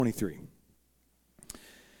23.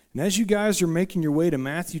 And as you guys are making your way to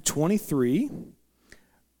Matthew 23,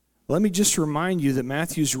 let me just remind you that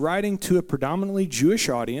Matthew's writing to a predominantly Jewish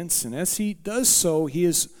audience, and as he does so, he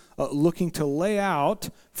is looking to lay out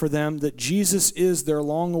for them that Jesus is their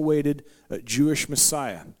long-awaited Jewish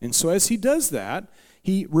Messiah. And so as he does that,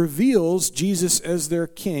 he reveals Jesus as their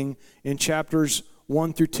king in chapters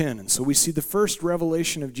 1 through 10. And so we see the first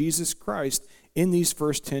revelation of Jesus Christ in these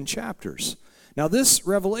first 10 chapters. Now this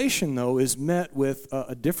revelation, though, is met with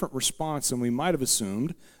a different response than we might have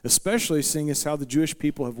assumed, especially seeing as how the Jewish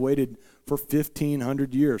people have waited for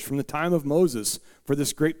 1,500 years, from the time of Moses, for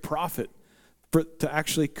this great prophet to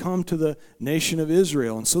actually come to the nation of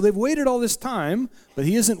Israel. And so they've waited all this time, but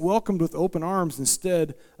he isn't welcomed with open arms.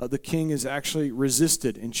 Instead, the king is actually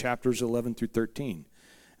resisted in chapters 11 through 13.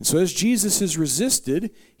 And so as Jesus is resisted,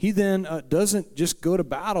 he then doesn't just go to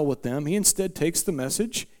battle with them. He instead takes the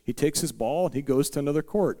message, he takes his ball, and he goes to another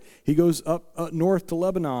court. He goes up north to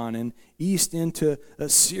Lebanon and east into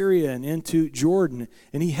Syria and into Jordan.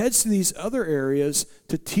 And he heads to these other areas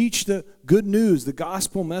to teach the good news, the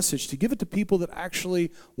gospel message, to give it to people that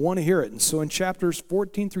actually want to hear it. And so in chapters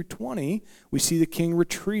 14 through 20, we see the king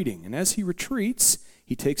retreating. And as he retreats,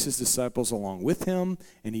 he takes his disciples along with him,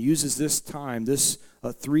 and he uses this time, this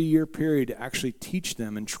 3-year period, to actually teach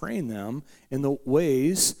them and train them in the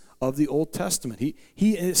ways of the Old Testament.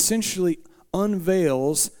 He essentially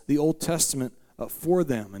unveils the Old Testament for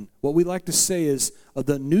them. And what we like to say is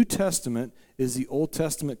the New Testament is the Old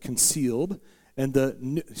Testament concealed, and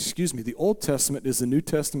the Old Testament is the New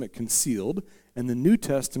Testament concealed, and the New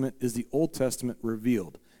Testament is the Old Testament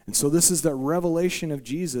revealed. And so this is the revelation of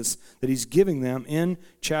Jesus that he's giving them in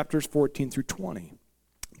chapters 14 through 20.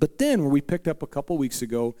 But then, where we picked up a couple weeks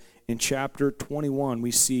ago in chapter 21, we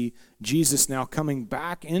see Jesus now coming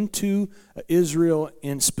back into Israel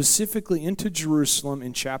and specifically into Jerusalem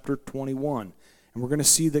in chapter 21. And we're going to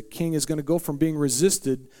see the king is going to go from being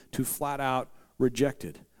resisted to flat out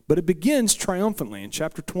rejected. But it begins triumphantly. In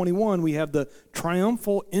chapter 21, we have the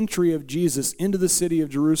triumphal entry of Jesus into the city of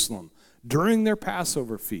Jerusalem during their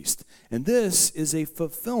Passover feast. And this is a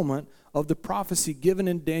fulfillment of the prophecy given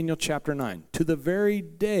in Daniel chapter 9. To the very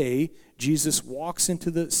day, Jesus walks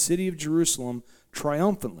into the city of Jerusalem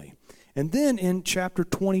triumphantly. And then in chapter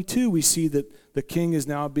 22, we see that the king is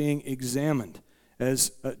now being examined.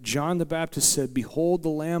 As John the Baptist said, "Behold the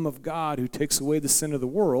Lamb of God who takes away the sin of the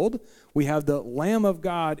world." We have the Lamb of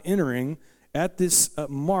God entering at this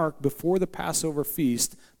mark before the Passover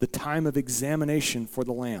feast, the time of examination for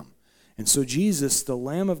the Lamb. And so Jesus, the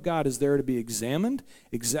Lamb of God, is there to be examined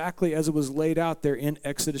exactly as it was laid out there in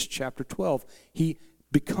Exodus chapter 12. He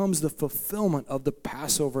becomes the fulfillment of the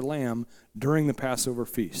Passover lamb during the Passover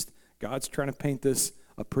feast. God's trying to paint this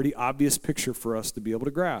a pretty obvious picture for us to be able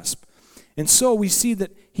to grasp. And so we see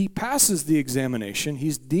that he passes the examination.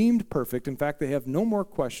 He's deemed perfect. In fact, they have no more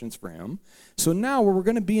questions for him. So now where we're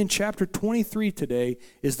going to be in chapter 23 today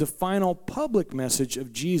is the final public message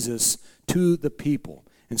of Jesus to the people.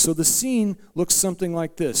 And so the scene looks something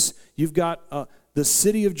like this. You've got the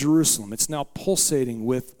city of Jerusalem. It's now pulsating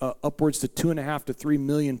with upwards to 2.5 to 3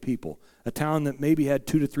 million people. A town that maybe had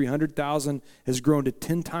 200,000 to 300,000 has grown to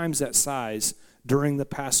 10 times that size during the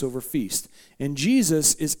Passover feast. And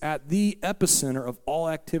Jesus is at the epicenter of all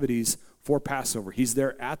activities for Passover. He's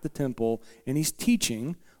there at the temple, and he's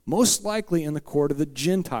teaching, most likely in the court of the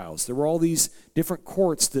Gentiles. There were all these different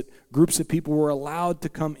courts that groups of people were allowed to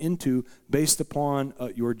come into based upon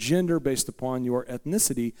your gender, based upon your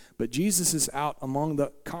ethnicity. But Jesus is out among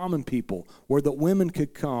the common people where the women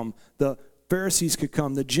could come, the Pharisees could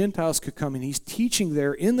come, the Gentiles could come, and he's teaching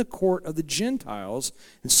there in the court of the Gentiles.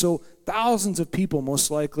 And so thousands of people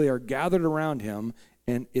most likely are gathered around him,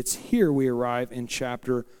 and it's here we arrive in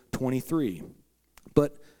chapter 23.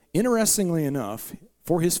 But interestingly enough,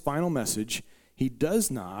 for his final message, he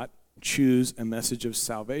does not choose a message of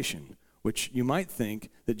salvation, which you might think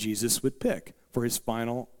that Jesus would pick for his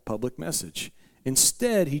final public message.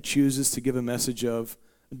 Instead, he chooses to give a message of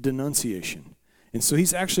denunciation. And so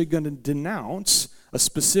he's actually going to denounce a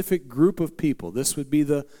specific group of people. This would be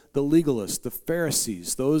the legalists, the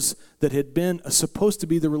Pharisees, those that had been supposed to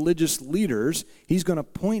be the religious leaders. He's going to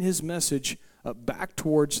point his message back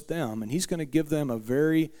towards them, and he's going to give them a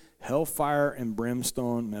very hellfire and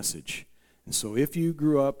brimstone message. And so if you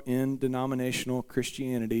grew up in denominational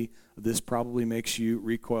Christianity, this probably makes you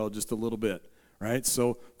recoil just a little bit, right?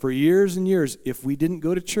 So for years and years, if we didn't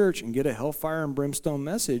go to church and get a hellfire and brimstone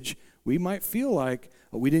message, we might feel like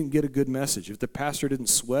we didn't get a good message. If the pastor didn't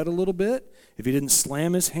sweat a little bit, if he didn't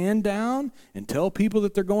slam his hand down and tell people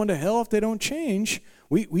that they're going to hell if they don't change,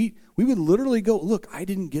 We would literally go, look, I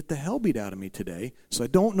didn't get the hell beat out of me today, so I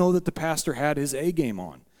don't know that the pastor had his A game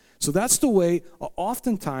on. So that's the way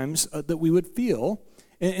oftentimes that we would feel.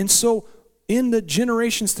 And so in the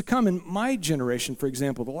generations to come, in my generation, for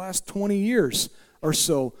example, the last 20 years or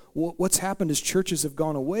so, what's happened is churches have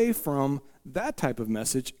gone away from that type of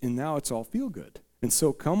message, and now it's all feel good. And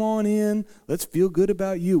so come on in, let's feel good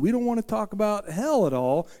about you. We don't want to talk about hell at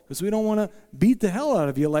all because we don't want to beat the hell out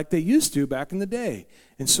of you like they used to back in the day.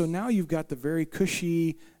 And so now you've got the very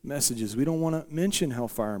cushy messages. We don't want to mention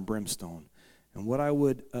hellfire and brimstone. And what I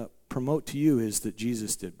would promote to you is that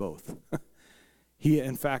Jesus did both. He,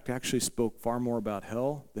 in fact, actually spoke far more about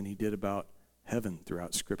hell than he did about heaven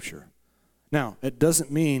throughout Scripture. Now, it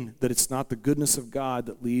doesn't mean that it's not the goodness of God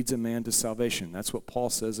that leads a man to salvation. That's what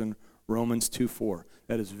Paul says in Romans 2:4.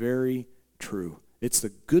 That is very true. It's the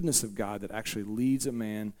goodness of God that actually leads a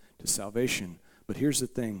man to salvation. But here's the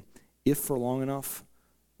thing. If for long enough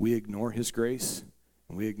we ignore his grace,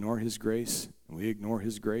 and we ignore his grace, and we ignore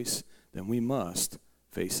his grace, then we must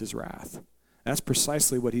face his wrath. That's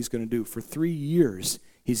precisely what he's going to do. For 3 years,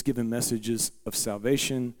 he's given messages of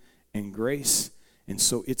salvation and grace. And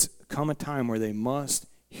so it's come a time where they must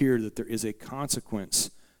hear that there is a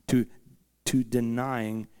consequence to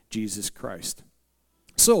denying Jesus Christ.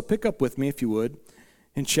 So pick up with me, if you would,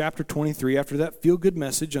 in chapter 23, after that feel-good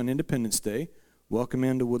message on Independence Day. Welcome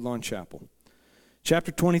into Woodlawn Chapel.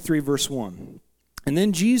 Chapter 23, verse 1. And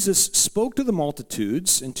then Jesus spoke to the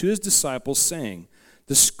multitudes and to his disciples, saying,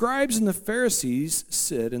 the scribes and the Pharisees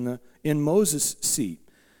sit in Moses' seat.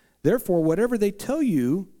 Therefore, whatever they tell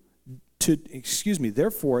you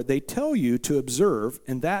therefore they tell you to observe,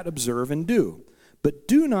 and that observe and do. But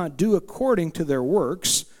do not do according to their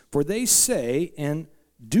works, for they say and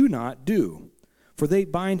do not do. For they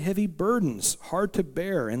bind heavy burdens, hard to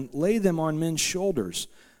bear, and lay them on men's shoulders.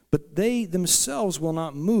 But they themselves will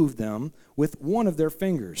not move them with one of their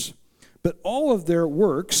fingers. But all of their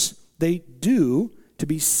works they do to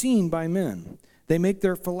be seen by men. They make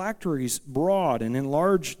their phylacteries broad and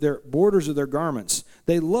enlarge their borders of their garments.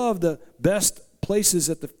 They love the best places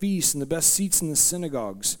at the feasts and the best seats in the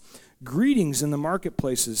synagogues. Greetings in the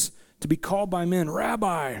marketplaces, to be called by men,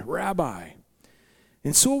 Rabbi, Rabbi.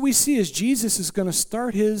 And so what we see is Jesus is going to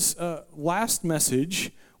start his last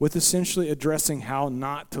message with essentially addressing how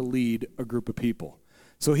not to lead a group of people.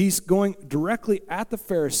 So he's going directly at the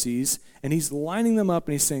Pharisees, and he's lining them up,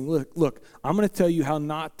 and he's saying, look, I'm going to tell you how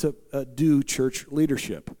not to do church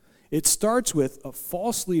leadership. It starts with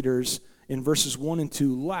false leaders in verses 1 and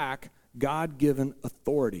 2 lack God-given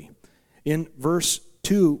authority. In verse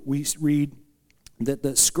 2, we read that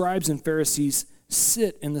the scribes and Pharisees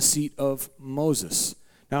sit in the seat of Moses.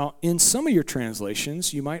 Now, in some of your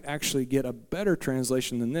translations, you might actually get a better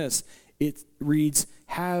translation than this. It reads,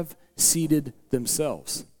 have seated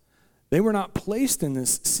themselves. They were not placed in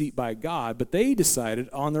this seat by God, but they decided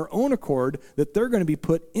on their own accord that they're going to be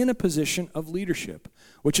put in a position of leadership,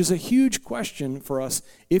 which is a huge question for us.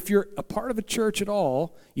 If you're a part of a church at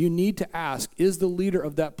all, you need to ask, is the leader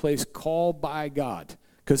of that place called by God?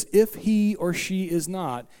 Because if he or she is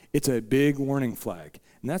not, it's a big warning flag.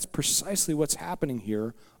 And that's precisely what's happening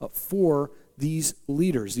here for these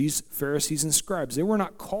leaders, these Pharisees and scribes. They were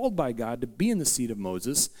not called by God to be in the seat of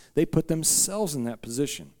Moses. They put themselves in that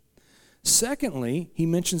position. Secondly, he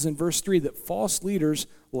mentions in verse 3 that false leaders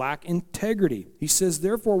lack integrity. He says,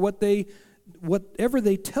 therefore, whatever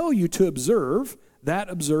they tell you to observe, that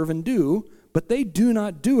observe and do, but they do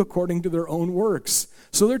not do according to their own works.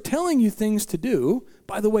 So they're telling you things to do.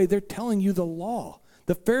 By the way, they're telling you the law.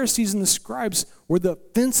 The Pharisees and the scribes were the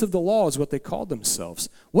fence of the law, is what they called themselves.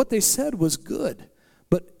 What they said was good,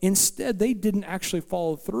 but instead they didn't actually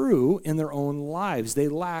follow through in their own lives. They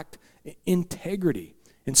lacked integrity.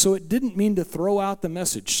 And so it didn't mean to throw out the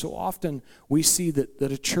message. So often we see that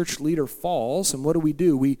a church leader falls, and what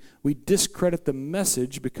do? We discredit the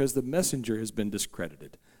message because the messenger has been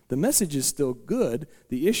discredited. The message is still good.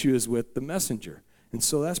 The issue is with the messenger. And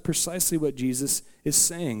so that's precisely what Jesus is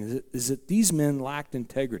saying, is that these men lacked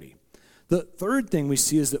integrity. The third thing we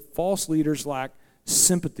see is that false leaders lack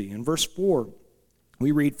sympathy. In verse 4,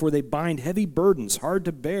 we read, for they bind heavy burdens, hard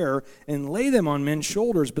to bear, and lay them on men's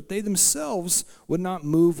shoulders, but they themselves would not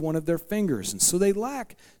move one of their fingers. And so they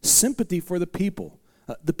lack sympathy for the people.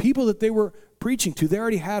 The people that they were preaching to, they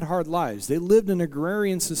already had hard lives. They lived in an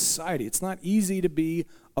agrarian society. It's not easy to be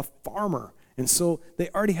a farmer. And so they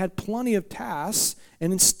already had plenty of tasks,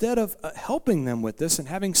 and instead of helping them with this and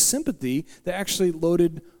having sympathy, they actually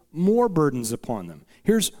loaded more burdens upon them.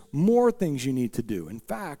 Here's more things you need to do. In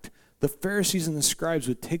fact, the Pharisees and the scribes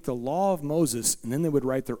would take the law of Moses, and then they would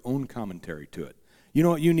write their own commentary to it. You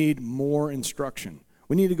know what? You need more instruction.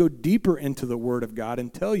 We need to go deeper into the Word of God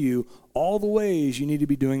and tell you all the ways you need to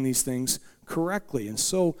be doing these things correctly. And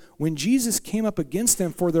so when Jesus came up against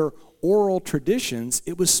them for their oral traditions,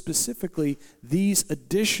 it was specifically these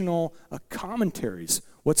additional commentaries,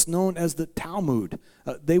 what's known as the Talmud.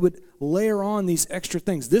 They would layer on these extra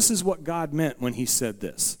things. This is what God meant when he said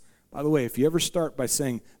this. By the way, if you ever start by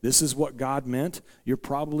saying, this is what God meant, you're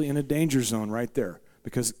probably in a danger zone right there,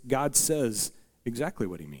 because God says exactly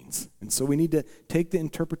what he means. And so we need to take the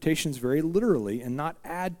interpretations very literally and not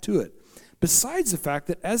add to it. Besides the fact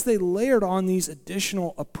that as they layered on these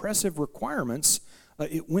additional oppressive requirements,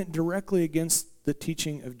 it went directly against the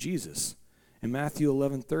teaching of Jesus. In Matthew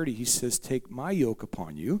 11:30, he says, take my yoke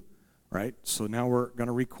upon you, right? So now we're going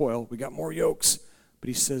to recoil. We got more yokes. But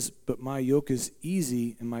he says, but my yoke is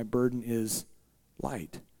easy and my burden is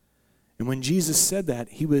light. And when Jesus said that,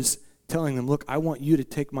 he was telling them, look, I want you to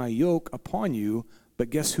take my yoke upon you, but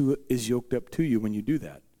guess who is yoked up to you when you do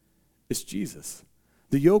that? It's Jesus.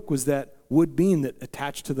 The yoke was that wood beam that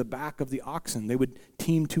attached to the back of the oxen. They would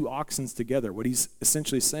team two oxen together. What he's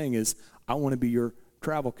essentially saying is, I want to be your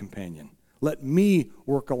travel companion. Let me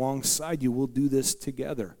work alongside you. We'll do this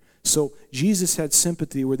together. So Jesus had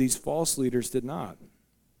sympathy where these false leaders did not.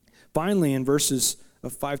 Finally, in verses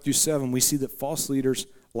 5 through 7, we see that false leaders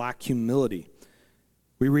lack humility.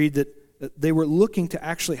 We read that they were looking to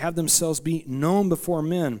actually have themselves be known before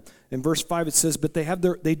men. In verse 5 it says, but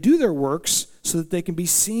they do their works so that they can be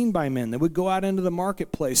seen by men. They would go out into the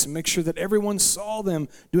marketplace and make sure that everyone saw them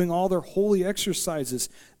doing all their holy exercises.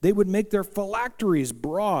 They would make their phylacteries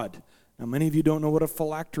broad. Now, many of you don't know what a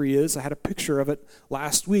phylactery is. I had a picture of it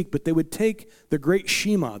last week, but they would take the great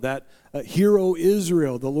Shema, that Hear, O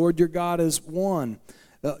Israel, the Lord your God is one.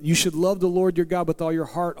 You should love the Lord your God with all your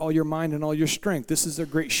heart, all your mind, and all your strength. This is their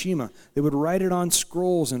great Shema. They would write it on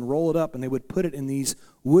scrolls and roll it up, and they would put it in these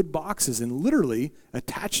wood boxes and literally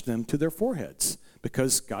attach them to their foreheads,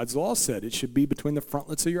 because God's law said it should be between the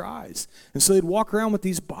frontlets of your eyes. And so they'd walk around with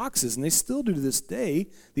these boxes, and they still do to this day.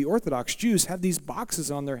 The Orthodox Jews have these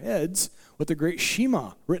boxes on their heads with the great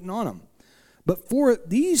Shema written on them. But for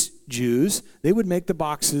these Jews, they would make the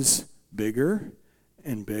boxes bigger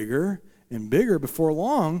and bigger and bigger. Before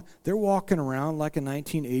long, they're walking around like a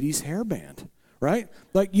 1980s hair band, right?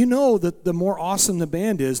 Like, you know that the more awesome the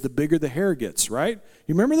band is, the bigger the hair gets, right?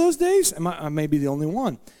 You remember those days? I may be the only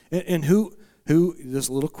one. And who, there's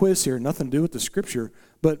a little quiz here, nothing to do with the scripture,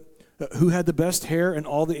 but who had the best hair in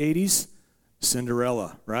all the 80s?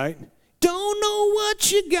 Cinderella, right? Don't know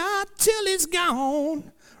what you got till it's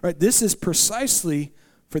gone. Right? This is precisely,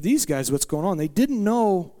 for these guys, what's going on. They didn't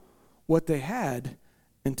know what they had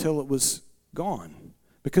until it was gone,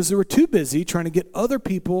 because they were too busy trying to get other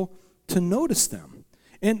people to notice them.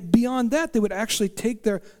 And beyond that, they would actually take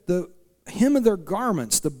the hem of their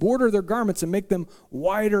garments, the border of their garments, and make them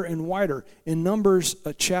wider and wider. In Numbers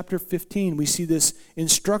chapter 15, we see this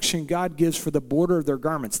instruction God gives for the border of their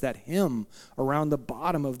garments. That hem around the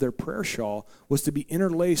bottom of their prayer shawl was to be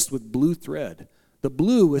interlaced with blue thread. The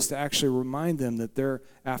blue was to actually remind them that they're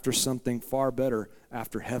after something far better,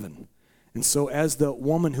 after heaven. And so as the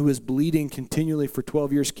woman who was bleeding continually for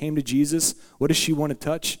 12 years came to Jesus, what does she want to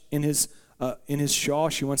touch in his shawl?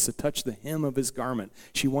 She wants to touch the hem of his garment.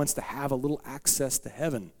 She wants to have a little access to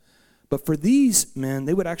heaven. But for these men,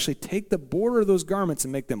 they would actually take the border of those garments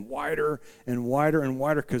and make them wider and wider and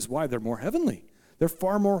wider, because why? They're more heavenly. They're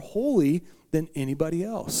far more holy than anybody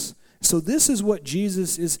else. So this is what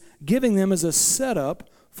Jesus is giving them as a setup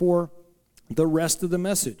for the rest of the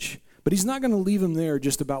message. But he's not going to leave them there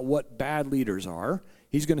just about what bad leaders are.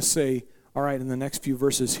 He's going to say, all right, in the next few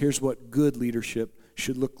verses, here's what good leadership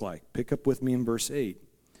should look like. Pick up with me in verse 8.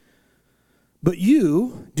 But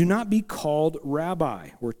you do not be called rabbi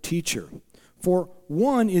or teacher, for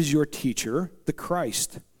one is your teacher, the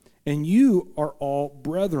Christ, and you are all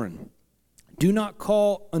brethren. Do not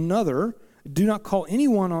call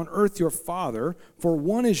anyone on earth your father, for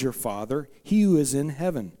one is your Father, he who is in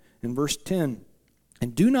heaven. In verse 10,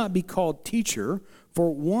 and do not be called teacher,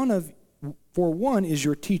 for one is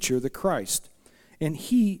your teacher, the Christ. And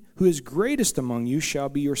he who is greatest among you shall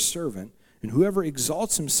be your servant, and whoever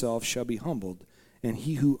exalts himself shall be humbled, and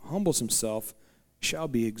he who humbles himself shall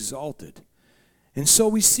be exalted. And so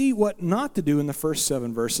we see what not to do in the first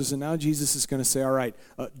 7 verses, and now Jesus is going to say, all right,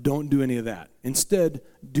 don't do any of that. Instead,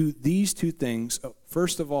 do these two things.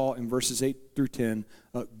 First of all, in verses 8 through 10,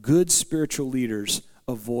 good spiritual leaders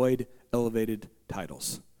avoid elevated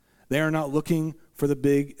titles. They are not looking for the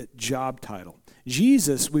big job title.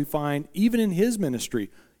 Jesus, we find, even in his ministry,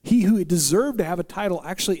 he who deserved to have a title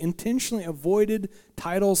actually intentionally avoided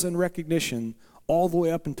titles and recognition all the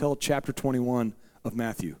way up until chapter 21 of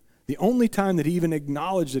Matthew. The only time that he even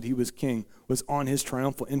acknowledged that he was king was on his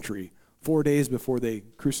triumphal entry, 4 days before they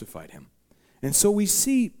crucified him. And so we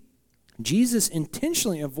see Jesus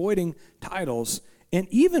intentionally avoiding titles, and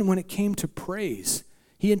even when it came to praise,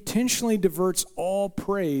 he intentionally diverts all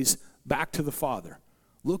praise back to the Father.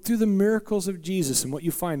 Look through the miracles of Jesus, and what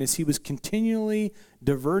you find is he was continually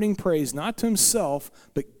diverting praise, not to himself,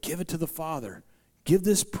 but give it to the Father. Give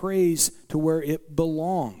this praise to where it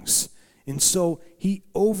belongs. And so he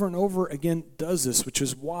over and over again does this, which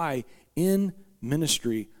is why in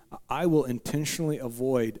ministry, I will intentionally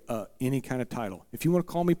avoid any kind of title. If you want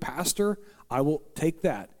to call me pastor, I will take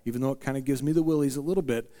that, even though it kind of gives me the willies a little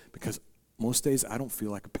bit, because most days I don't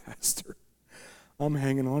feel like a pastor. I'm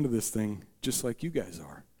hanging on to this thing just like you guys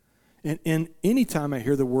are. And anytime I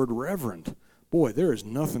hear the word reverend, boy, there is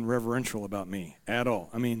nothing reverential about me at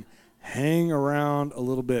all. I mean, hang around a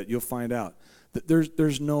little bit, you'll find out that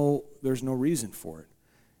there's no reason for it.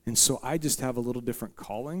 And so I just have a little different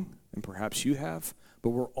calling than perhaps you have,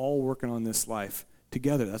 but we're all working on this life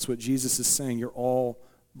together. That's what Jesus is saying. You're all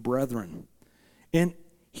brethren. And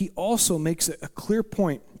he also makes a clear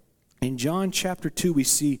point. In John chapter 2, we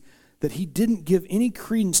see that he didn't give any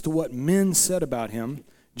credence to what men said about him.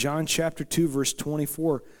 John chapter 2, verse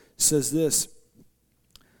 24 says this,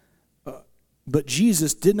 but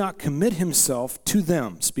Jesus did not commit himself to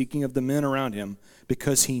them, speaking of the men around him,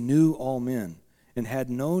 because he knew all men and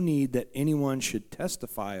had no need that anyone should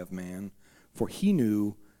testify of man, for he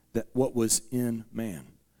knew that what was in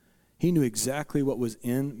man. He knew exactly what was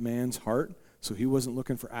in man's heart, so he wasn't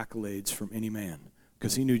looking for accolades from any man,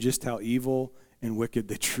 because he knew just how evil and wicked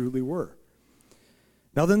they truly were.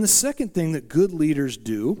 Now then, the second thing that good leaders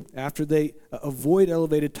do after they avoid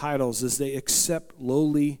elevated titles is they accept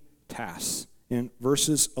lowly tasks. In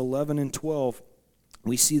verses 11 and 12,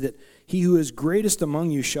 we see that he who is greatest among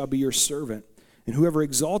you shall be your servant, and whoever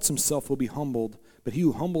exalts himself will be humbled, but he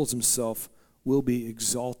who humbles himself will be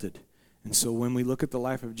exalted. And so when we look at the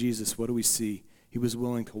life of Jesus, what do we see? He was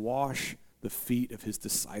willing to wash the feet of his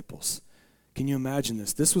disciples. Can you imagine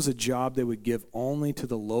this? This was a job they would give only to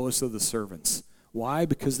the lowest of the servants. Why?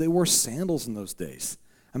 Because they wore sandals in those days.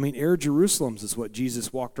 I mean, Air Jerusalems is what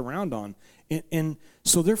Jesus walked around on. And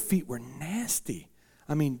so their feet were nasty.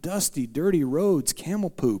 I mean, dusty, dirty roads, camel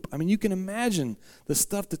poop. I mean, you can imagine the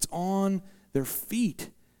stuff that's on their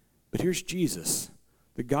feet. But here's Jesus,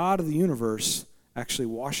 the God of the universe, actually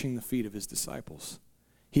washing the feet of his disciples.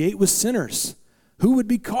 He ate with sinners. Who would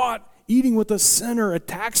be caught eating with a sinner, a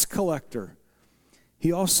tax collector?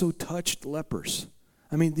 He also touched lepers.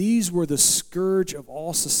 I mean, these were the scourge of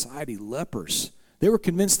all society, lepers. They were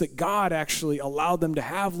convinced that God actually allowed them to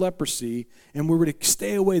have leprosy and we were to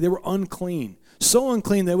stay away. They were unclean. So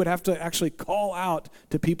unclean they would have to actually call out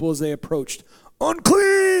to people as they approached,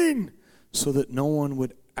 unclean, so that no one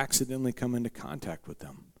would accidentally come into contact with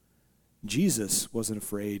them. Jesus wasn't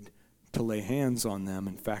afraid to lay hands on them,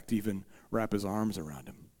 in fact, even wrap his arms around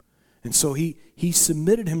them. And so he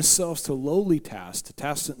submitted himself to lowly tasks, to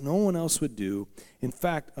tasks that no one else would do. In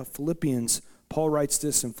fact, Philippians, Paul writes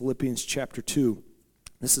this in Philippians chapter 2.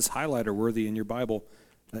 This is highlighter worthy in your Bible.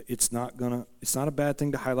 It's not a bad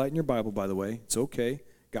thing to highlight in your Bible, by the way. It's okay.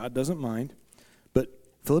 God doesn't mind. But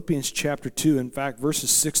Philippians chapter 2, in fact,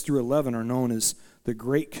 verses 6 through 11 are known as the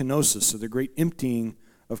great kenosis, or the great emptying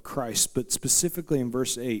of Christ. But specifically in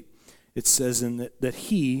verse 8, it says that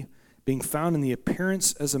he, being found in the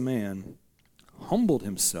appearance as a man, humbled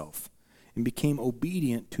himself and became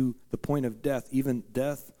obedient to the point of death, even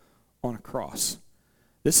death on a cross.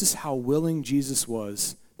 This is how willing Jesus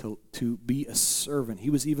was to be a servant.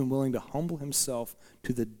 He was even willing to humble himself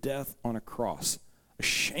to the death on a cross, a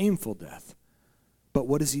shameful death. But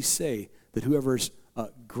what does he say? That whoever's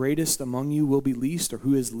greatest among you will be least, or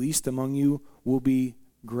who is least among you will be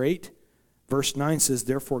great? Verse 9 says,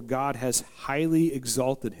 therefore God has highly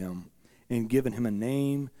exalted him and given him a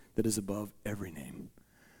name that is above every name.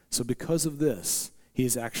 So because of this, he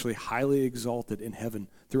is actually highly exalted in heaven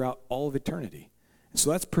throughout all of eternity. And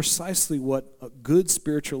so that's precisely what good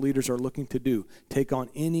spiritual leaders are looking to do. Take on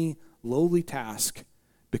any lowly task,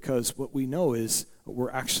 because what we know is we're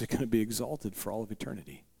actually going to be exalted for all of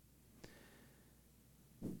eternity.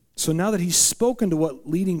 So now that he's spoken to what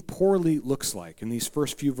leading poorly looks like in these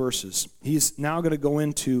first few verses, he's now going to go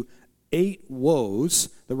into 8 woes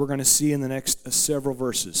that we're going to see in the next several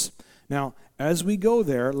verses. Now, as we go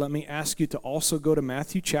there, let me ask you to also go to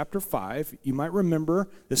Matthew chapter 5. You might remember,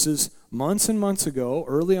 this is months and months ago,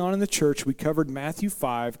 early on in the church, we covered Matthew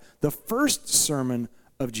 5, the first sermon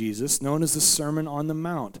of Jesus, known as the Sermon on the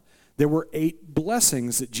Mount. There were 8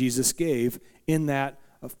 blessings that Jesus gave in that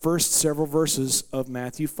first several verses of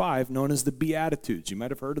Matthew 5, known as the Beatitudes. You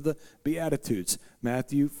might have heard of the Beatitudes,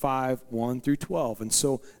 Matthew 5, 1 through 12. And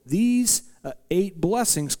so these 8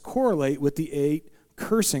 blessings correlate with the 8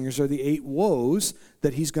 cursings, or the 8 woes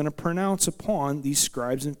that he's going to pronounce upon these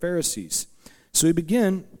scribes and Pharisees. So we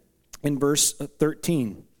begin in verse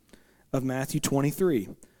 13 of Matthew 23.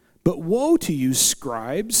 But woe to you,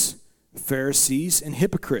 scribes, Pharisees, and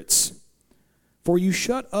hypocrites! For you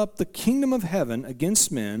shut up the kingdom of heaven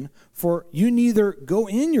against men, for you neither go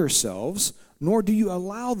in yourselves, nor do you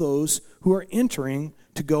allow those who are entering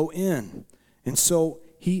to go in. And so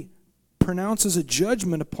he pronounces a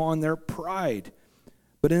judgment upon their pride.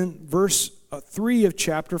 But in verse 3 of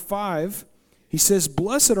chapter 5, he says,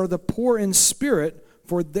 Blessed are the poor in spirit,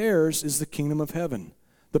 for theirs is the kingdom of heaven.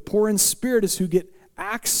 The poor in spirit is who get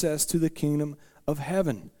access to the kingdom of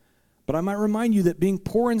heaven. But I might remind you that being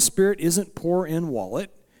poor in spirit isn't poor in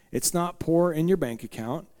wallet. It's not poor in your bank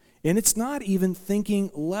account. And it's not even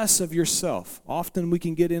thinking less of yourself. Often we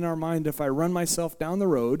can get in our mind, if I run myself down the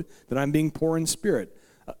road, that I'm being poor in spirit.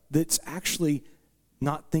 That's actually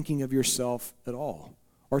not thinking of yourself at all,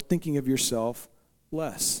 or thinking of yourself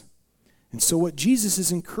less. And so what Jesus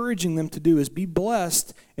is encouraging them to do is be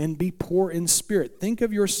blessed and be poor in spirit. Think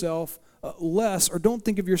of yourself less, or don't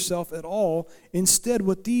think of yourself at all. Instead,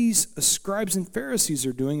 what these scribes and Pharisees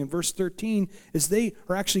are doing in verse 13 is they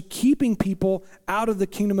are actually keeping people out of the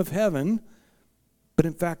kingdom of heaven, but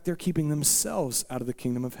in fact, they're keeping themselves out of the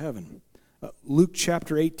kingdom of heaven. Luke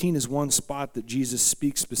chapter 18 is one spot that Jesus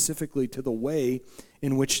speaks specifically to the way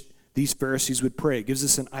in which these Pharisees would pray. It gives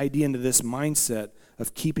us an idea into this mindset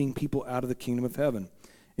of keeping people out of the kingdom of heaven.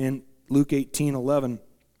 In Luke 18:11,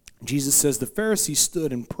 Jesus says, The Pharisee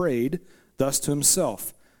stood and prayed thus to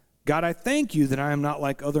himself, God, I thank you that I am not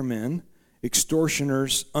like other men,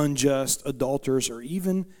 extortioners, unjust, adulterers, or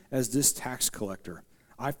even as this tax collector.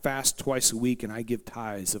 I fast twice a week and I give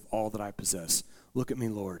tithes of all that I possess. Look at me,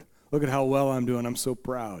 Lord. Look at how well I'm doing. I'm so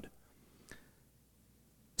proud.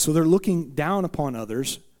 So they're looking down upon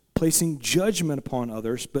others, placing judgment upon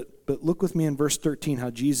others. But look with me in verse 13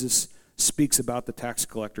 how Jesus speaks about the tax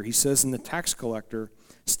collector. He says, And the tax collector,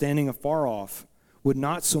 standing afar off, would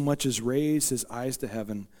not so much as raise his eyes to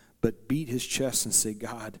heaven, but beat his chest and say,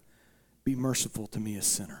 God, be merciful to me, a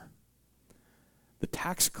sinner. The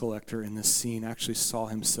tax collector in this scene actually saw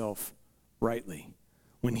himself rightly.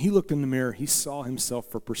 When he looked in the mirror, he saw himself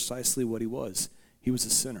for precisely what he was. He was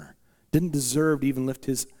a sinner. Didn't deserve to even lift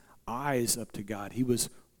his eyes up to God. He was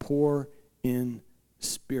poor in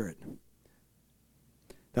spirit.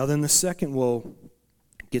 Now then the second woe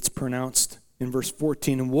gets pronounced in verse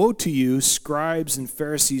 14. And woe to you, scribes and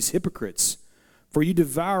Pharisees, hypocrites, for you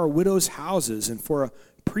devour widows' houses, and for a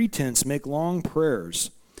pretense make long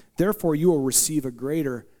prayers. Therefore you will receive a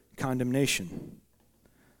greater condemnation.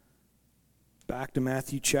 Back to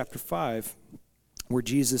Matthew chapter 5, where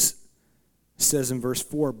Jesus says in verse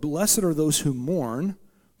 4, Blessed are those who mourn,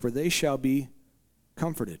 for they shall be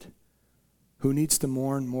comforted. Who needs to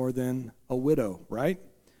mourn more than a widow, right?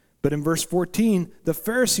 But in verse 14, the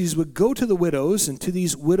Pharisees would go to the widows and to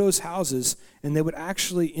these widows' houses, and they would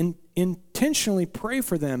actually intentionally pray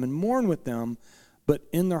for them and mourn with them, but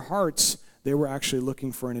in their hearts, they were actually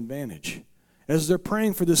looking for an advantage. As they're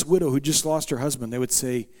praying for this widow who just lost her husband, they would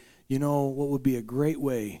say, you know, what would be a great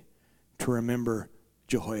way to remember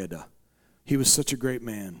Jehoiada? He was such a great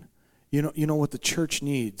man. You know what the church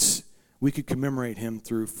needs? We could commemorate him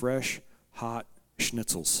through fresh, hot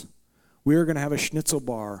schnitzels. We are going to have a schnitzel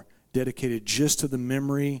bar dedicated just to the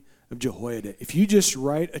memory of Jehoiada. If you just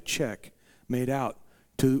write a check made out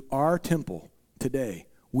to our temple today,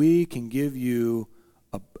 we can give you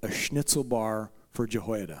a schnitzel bar for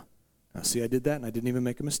Jehoiada. Now, see, I did that, and I didn't even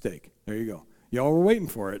make a mistake. There you go. Y'all were waiting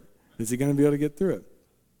for it. Is he going to be able to get through it?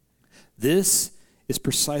 This is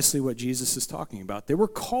precisely what Jesus is talking about. They were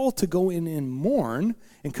called to go in and mourn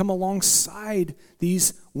and come alongside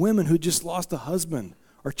these women who just lost a husband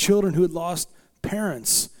or children who had lost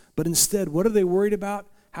parents. But instead, what are they worried about?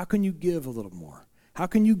 How can you give a little more? How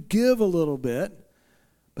can you give a little bit?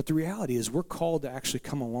 But the reality is we're called to actually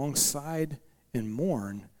come alongside and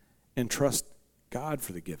mourn and trust God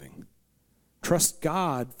for the giving. Trust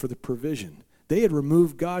God for the provision. They had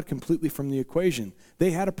removed God completely from the equation.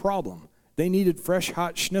 They had a problem. They needed fresh,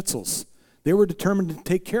 hot schnitzels. They were determined to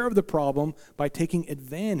take care of the problem by taking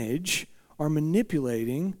advantage or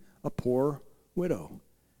manipulating a poor widow.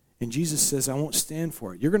 And Jesus says, I won't stand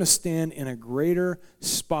for it. You're going to stand in a greater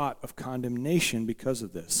spot of condemnation because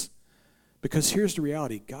of this. Because here's the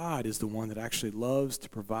reality. God is the one that actually loves to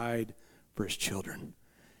provide for his children.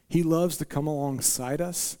 He loves to come alongside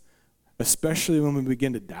us, especially when we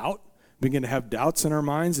begin to doubt, begin to have doubts in our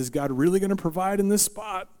minds. Is God really going to provide in this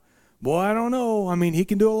spot? Boy, I don't know. I mean, he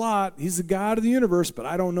can do a lot. He's the God of the universe, but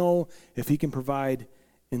I don't know if he can provide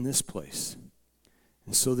in this place.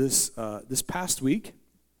 And so this past week,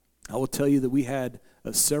 I will tell you that we had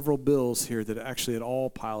several bills here that actually had all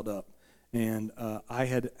piled up. And I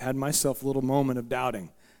had myself a little moment of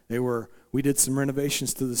doubting. We did some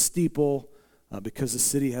renovations to the steeple because the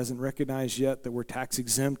city hasn't recognized yet that we're tax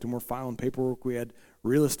exempt and we're filing paperwork. We had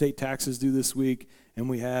real estate taxes due this week, and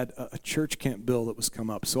we had a church camp bill that was come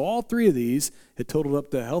up. So all three of these had totaled up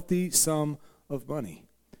to a healthy sum of money.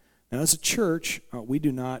 Now, as a church, we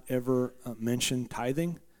do not ever mention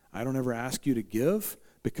tithing. I don't ever ask you to give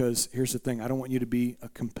because here's the thing. I don't want you to be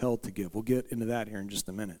compelled to give. We'll get into that here in just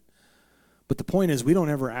a minute. But the point is we don't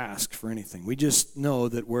ever ask for anything. We just know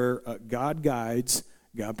that where God guides,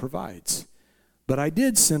 God provides. But I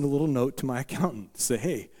did send a little note to my accountant to say,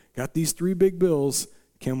 hey, got these three big bills.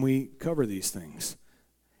 Can we cover these things?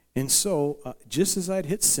 And so just as I'd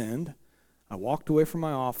hit send, I walked away from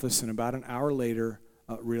my office, and about an hour later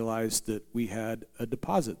realized that we had a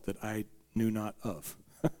deposit that I knew not of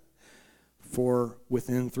for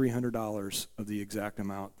within $300 of the exact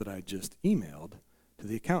amount that I just emailed to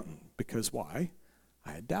the accountant. Because why?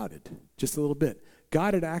 I had doubted just a little bit.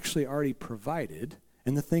 God had actually already provided,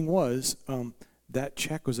 and the thing was, that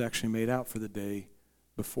check was actually made out for the day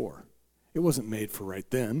before. It wasn't made for right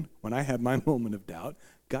then. When I had my moment of doubt,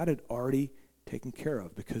 God had already taken care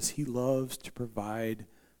of because he loves to provide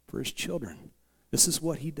for his children. This is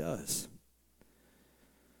what he does.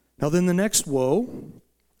 Now then the next woe,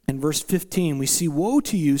 in verse 15, we see, woe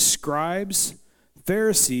to you, scribes,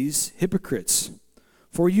 Pharisees, hypocrites,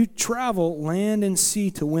 for you travel land and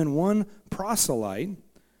sea to win one proselyte,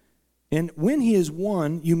 and when he is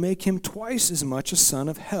won, you make him twice as much a son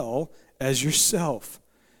of hell as yourself.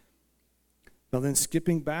 Now then,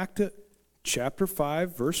 skipping back to chapter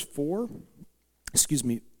 5, verse 5.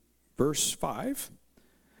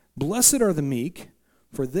 Blessed are the meek,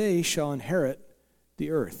 for they shall inherit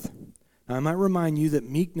the earth. Now, I might remind you that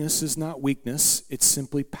meekness is not weakness. It's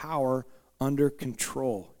simply power under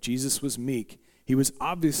control. Jesus was meek. He was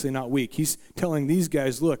obviously not weak. He's telling these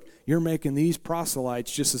guys, look, you're making these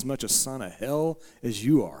proselytes just as much a son of hell as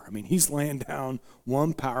you are. I mean, he's laying down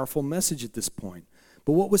one powerful message at this point.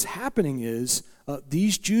 But what was happening is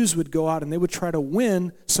these Jews would go out and they would try to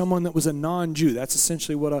win someone that was a non-Jew. That's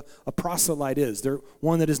essentially what a proselyte is. They're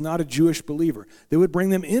one that is not a Jewish believer. They would bring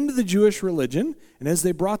them into the Jewish religion, and as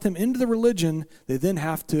they brought them into the religion, they then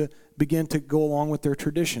have to begin to go along with their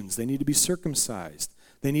traditions. They need to be circumcised.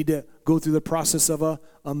 They need to go through the process of a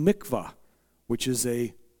mikvah, which is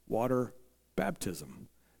a water baptism.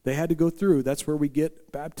 They had to go through. That's where we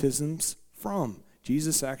get baptisms from.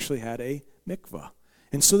 Jesus actually had a mikvah.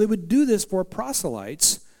 And so they would do this for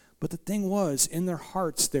proselytes, but the thing was, in their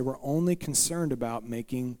hearts, they were only concerned about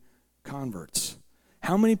making converts.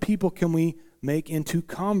 How many people can we make into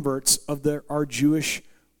converts of our Jewish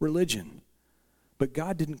religion? But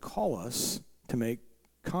God didn't call us to make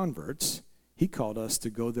converts. He called us to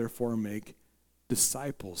go, therefore, and make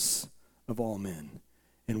disciples of all men.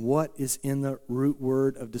 And what is in the root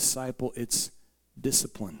word of disciple? It's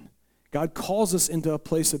discipline. God calls us into a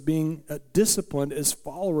place of being disciplined as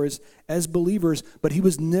followers, as believers, but he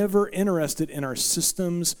was never interested in our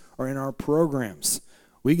systems or in our programs.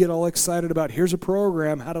 We get all excited about, here's a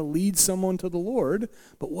program, how to lead someone to the Lord,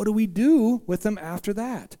 but what do we do with them after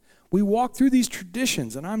that? We walk through these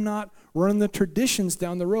traditions, and I'm not running the traditions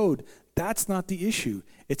down the road. That's not the issue.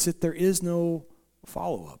 It's that there is no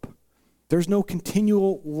follow-up. There's no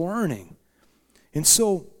continual learning. And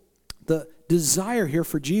so the desire here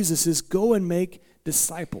for Jesus is go and make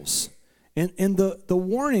disciples. And the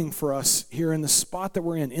warning for us here in the spot that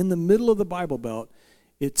we're in the middle of the Bible Belt,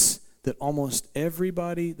 it's that almost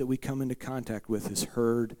everybody that we come into contact with has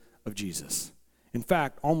heard of Jesus. In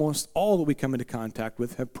fact, almost all that we come into contact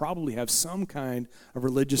with probably have some kind of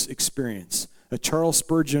religious experience. Charles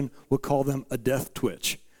Spurgeon would call them a death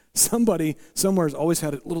twitch. Somebody somewhere has always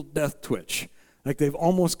had a little death twitch, like they've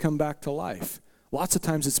almost come back to life. Lots of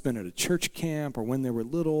times it's been at a church camp or when they were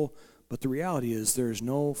little, but the reality is there's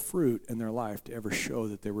no fruit in their life to ever show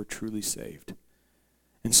that they were truly saved.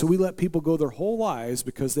 And so we let people go their whole lives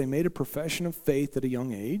because they made a profession of faith at a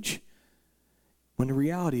young age, when the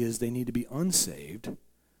reality is they need to be unsaved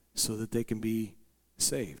so that they can be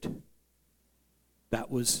saved.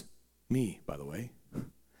 That was me, by the way.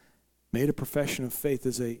 Made a profession of faith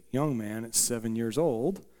as a young man at 7 years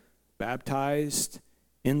old, baptized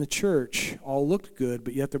in the church, all looked good,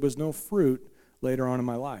 but yet there was no fruit later on in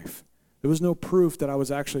my life. There was no proof that I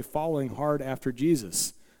was actually following hard after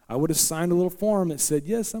Jesus. I would have signed a little form that said,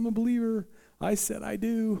 yes, I'm a believer. I said I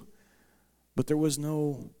do. But there was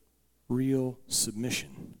no real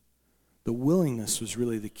submission. The willingness was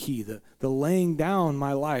really the key. The laying down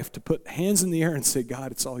my life to put hands in the air and say,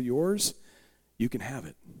 God, it's all yours. You can have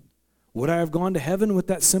it. Would I have gone to heaven with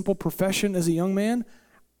that simple profession as a young man?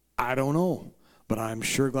 I don't know. But I'm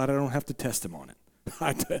sure glad I don't have to test him on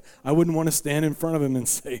it. I wouldn't want to stand in front of him and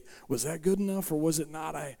say, was that good enough or was it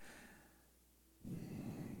not?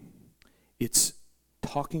 It's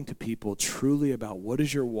talking to people truly about what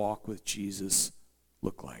does your walk with Jesus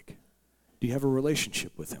look like? Do you have a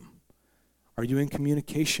relationship with him? Are you in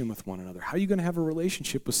communication with one another? How are you going to have a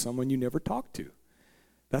relationship with someone you never talked to?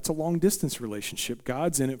 That's a long-distance relationship.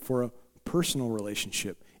 God's in it for a personal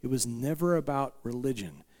relationship. It was never about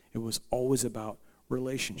religion. It was always about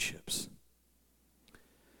relationships.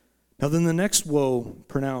 Now then the next woe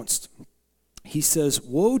pronounced, he says,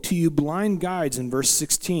 woe to you blind guides in verse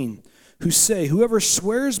 16, who say, whoever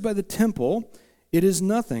swears by the temple, it is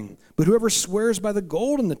nothing. But whoever swears by the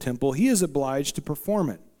gold in the temple, he is obliged to perform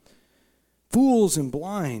it. Fools and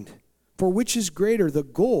blind, for which is greater, the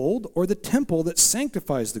gold or the temple that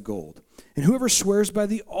sanctifies the gold? And whoever swears by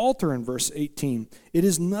the altar in verse 18, it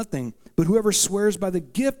is nothing. But whoever swears by the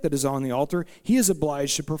gift that is on the altar, he is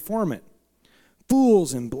obliged to perform it.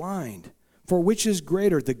 Fools and blind, for which is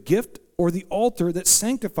greater, the gift or the altar that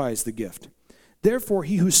sanctifies the gift? Therefore,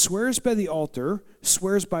 he who swears by the altar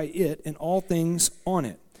swears by it and all things on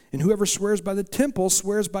it. And whoever swears by the temple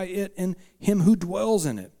swears by it and him who dwells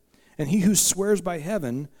in it. And he who swears by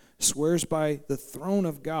heaven swears by the throne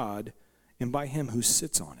of God and by him who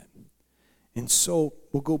sits on it. And so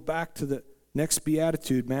we'll go back to the next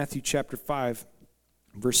beatitude, Matthew chapter 5,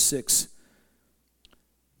 verse 6.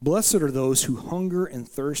 Blessed are those who hunger and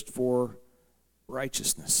thirst for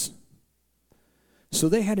righteousness. So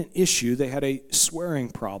they had an issue, they had a swearing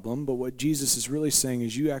problem, but what Jesus is really saying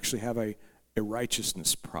is you actually have a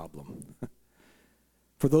righteousness problem.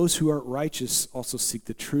 For those who are righteous also seek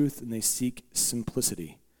the truth, and they seek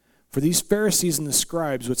simplicity. For these Pharisees and the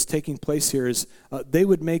scribes, what's taking place here is they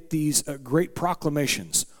would make these great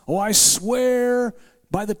proclamations. Oh, I swear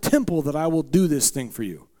by the temple that I will do this thing for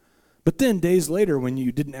you. But then days later, when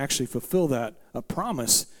you didn't actually fulfill that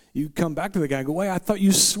promise, you come back to the guy and go, wait, I thought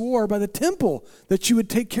you swore by the temple that you would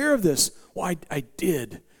take care of this. Well, I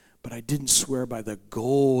did, but I didn't swear by the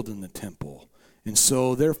gold in the temple. And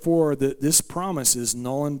so, therefore, this promise is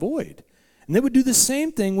null and void. And they would do the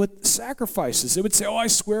same thing with sacrifices. They would say, oh, I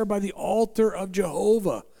swear by the altar of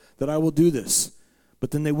Jehovah that I will do this. But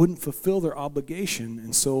then they wouldn't fulfill their obligation.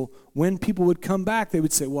 And so when people would come back, they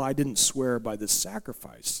would say, well, I didn't swear by the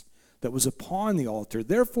sacrifice that was upon the altar.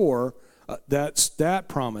 Therefore, that's that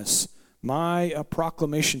promise, my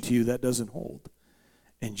proclamation to you, that doesn't hold.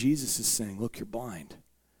 And Jesus is saying, look, you're blind.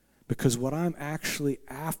 Because what I'm actually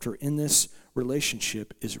after in this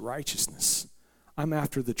relationship is righteousness. I'm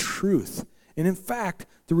after the truth. And in fact,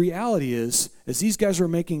 the reality is, as these guys are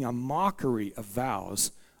making a mockery of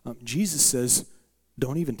vows, Jesus says,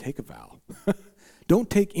 don't even take a vow. Don't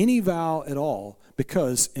take any vow at all,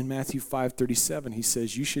 because in Matthew 5:37, he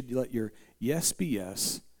says you should let your yes be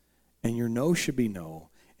yes, and your no should be no,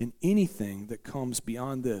 and anything that comes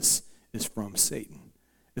beyond this is from Satan.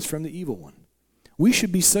 It's from the evil one. We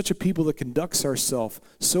should be such a people that conducts ourselves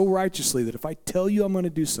so righteously that if I tell you I'm going to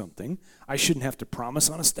do something, I shouldn't have to promise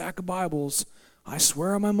on a stack of Bibles. I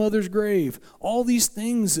swear on my mother's grave. All these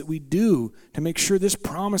things that we do to make sure this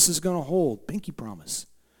promise is going to hold. Pinky promise,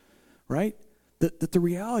 right? That the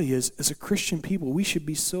reality is, as a Christian people, we should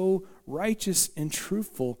be so righteous and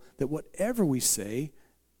truthful that whatever we say,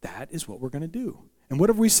 that is what we're going to do. And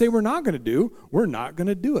whatever we say we're not going to do, we're not going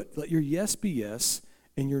to do it. Let your yes be yes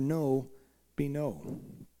and your no be no.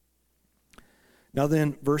 Now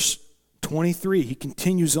then, verse 23, he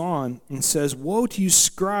continues on and says, woe to you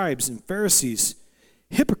scribes and Pharisees,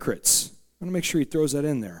 hypocrites. I want to make sure he throws that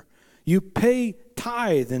in there. You pay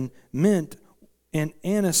tithe and mint and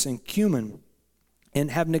anise and cumin, and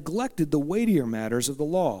have neglected the weightier matters of the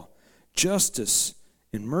law, justice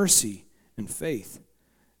and mercy and faith.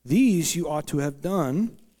 These you ought to have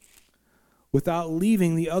done without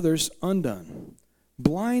leaving the others undone.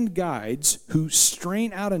 Blind guides who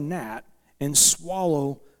strain out a gnat and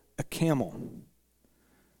swallow a camel.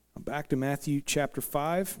 Back to Matthew chapter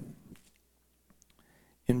 5,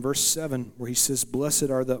 in verse 7, where he says, blessed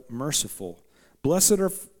are the merciful. Blessed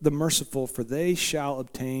are the merciful, for they shall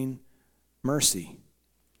obtain mercy.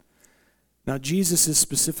 Now, Jesus is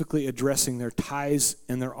specifically addressing their tithes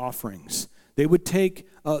and their offerings. They would take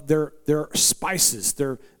their spices,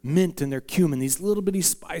 their mint and their cumin, these little bitty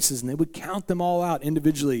spices, and they would count them all out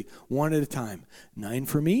individually, one at a time. 9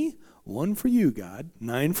 for me, 1 for you, God.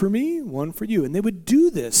 9 for me, 1 for you. And they would do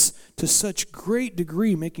this to such great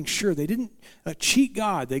degree, making sure they didn't cheat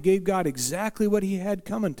God. They gave God exactly what he had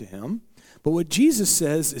coming to him. But what Jesus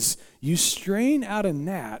says is, you strain out a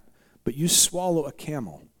gnat, but you swallow a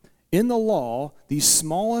camel. In the law, the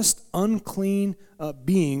smallest unclean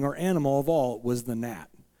being or animal of all was the gnat.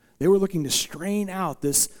 They were looking to strain out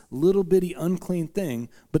this little bitty unclean thing,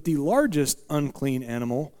 but the largest unclean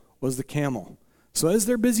animal was the camel. So as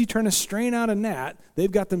they're busy trying to strain out a gnat,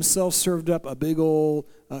 they've got themselves served up a big old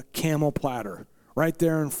camel platter right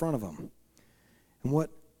there in front of them. And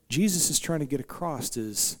what Jesus is trying to get across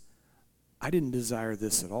is, I didn't desire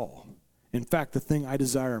this at all. In fact, the thing I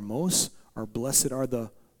desire most are, blessed are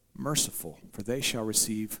the merciful, for they shall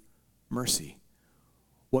receive mercy.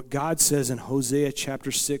 What God says in Hosea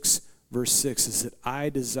chapter 6, verse 6 is that I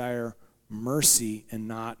desire mercy and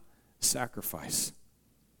not sacrifice.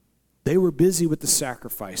 They were busy with the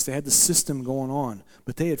sacrifice. They had the system going on,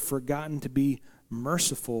 but they had forgotten to be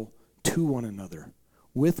merciful to one another,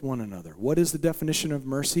 with one another. What is the definition of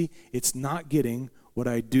mercy? It's not getting what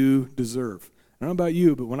I do deserve. I don't know about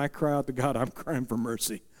you, but when I cry out to God, I'm crying for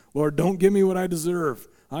mercy. Lord, don't give me what I deserve.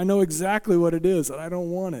 I know exactly what it is, and I don't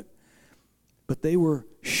want it. But they were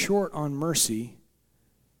short on mercy,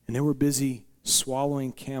 and they were busy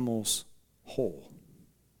swallowing camels whole.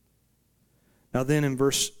 Now then, in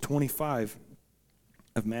verse 25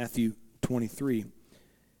 of Matthew 23,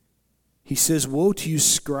 he says, woe to you,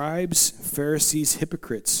 scribes, Pharisees,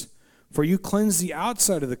 hypocrites, for you cleanse the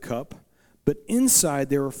outside of the cup, but inside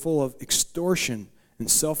they were full of extortion and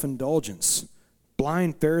self-indulgence.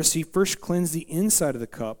 Blind Pharisee, first cleanse the inside of the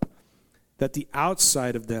cup, that the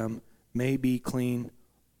outside of them may be clean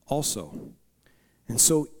also. And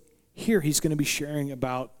so here he's going to be sharing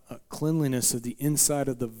about cleanliness of the inside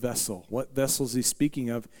of the vessel. What vessel is he speaking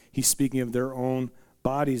of? He's speaking of their own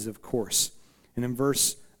bodies, of course. And in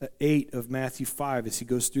verse 8 of Matthew 5, as he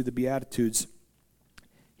goes through the Beatitudes,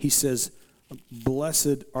 he says,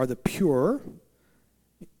 blessed are the pure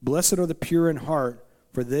in heart,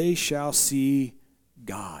 for they shall see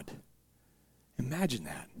God. Imagine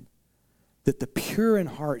that the pure in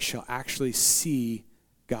heart shall actually see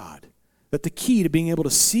God. That the key to being able to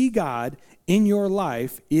see God in your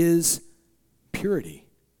life is purity,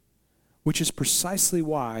 which is precisely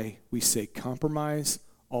why we say compromise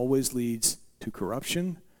always leads to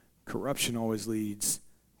corruption, corruption always leads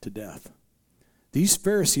to death. These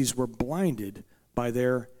Pharisees were blinded by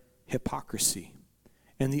their hypocrisy.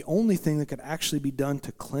 And the only thing that could actually be done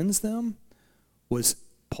to cleanse them was,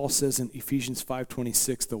 Paul says in Ephesians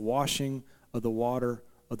 5:26, the washing of the water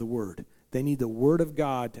of the word. They need the word of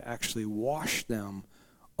God to actually wash them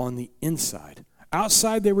on the inside.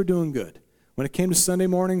 Outside, they were doing good. When it came to Sunday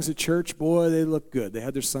mornings at church, boy, they looked good. They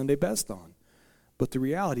had their Sunday best on. But the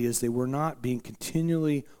reality is they were not being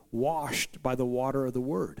continually washed by the water of the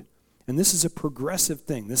word. And this is a progressive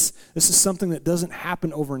thing. This is something that doesn't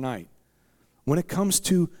happen overnight. When it comes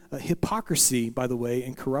to hypocrisy, by the way,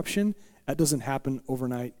 and corruption, that doesn't happen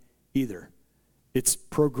overnight either. It's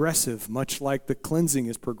progressive, much like the cleansing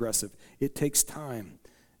is progressive. It takes time.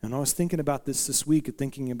 And I was thinking about this week,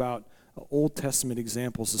 thinking about Old Testament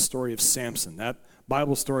examples, the story of Samson, that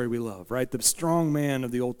Bible story we love, right? The strong man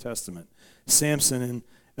of the Old Testament, Samson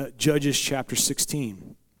in Judges chapter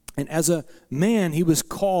 16. And as a man, he was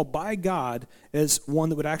called by God as one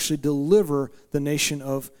that would actually deliver the nation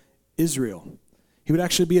of Israel. He would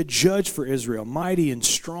actually be a judge for Israel, mighty and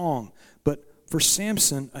strong. But for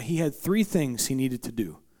Samson, he had 3 things he needed to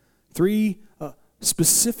do. 3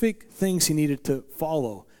 specific things he needed to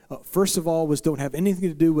follow. First of all was don't have anything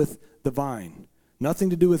to do with the vine. Nothing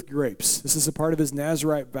to do with grapes. This is a part of his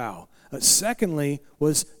Nazirite vow. Secondly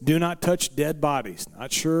was do not touch dead bodies.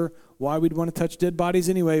 Not sure why we'd want to touch dead bodies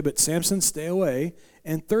anyway, but Samson, stay away.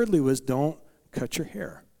 And thirdly was don't cut your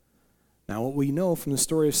hair. Now what we know from the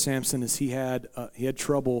story of Samson is he had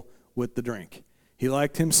trouble with the drink. He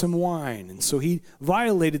liked him some wine, and so he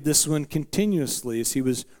violated this one continuously as he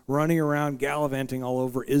was running around gallivanting all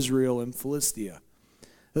over Israel and Philistia.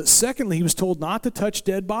 Secondly, he was told not to touch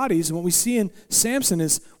dead bodies, and what we see in Samson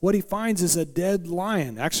is what he finds is a dead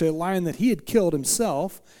lion, actually a lion that he had killed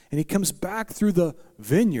himself, and he comes back through the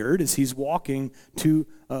vineyard as he's walking to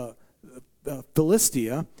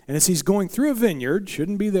Philistia, and as he's going through a vineyard,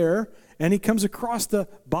 shouldn't be there, and he comes across the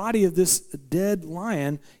body of this dead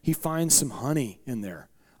lion, he finds some honey in there.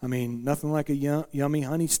 I mean, nothing like a yummy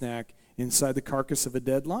honey snack inside the carcass of a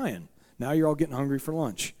dead lion. Now you're all getting hungry for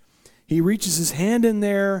lunch. he reaches his hand in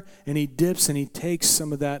there and he dips and he takes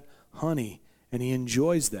some of that honey and he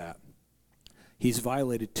enjoys that. He's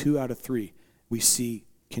violated 2 out of 3. We see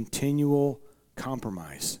continual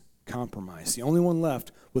compromise. The only one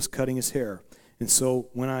left was cutting his hair. And so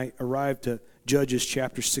when I arrived to Judges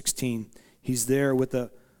chapter 16, he's there with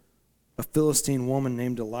a Philistine woman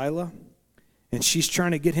named Delilah, and she's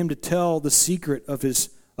trying to get him to tell the secret of his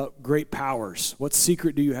great powers. What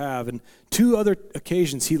secret do you have? And 2 other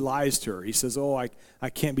occasions he lies to her. He says, I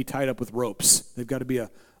can't be tied up with ropes. They've got to be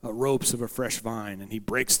ropes of a fresh vine. And he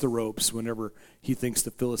breaks the ropes whenever he thinks the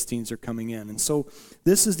Philistines are coming in. And so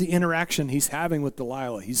this is the interaction he's having with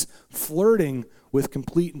Delilah. He's flirting with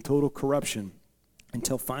complete and total corruption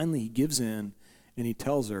until finally he gives in and he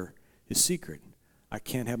tells her his secret. I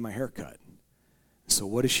can't have my hair cut. So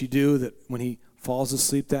what does she do? That when he falls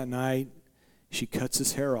asleep that night, she cuts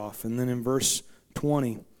his hair off. And then in verse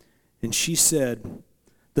 20, and she said,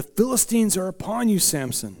 the Philistines are upon you,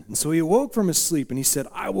 Samson. And so he awoke from his sleep and he said,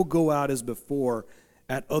 I will go out as before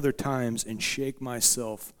at other times and shake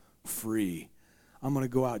myself free. I'm going to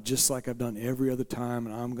go out just like I've done every other time,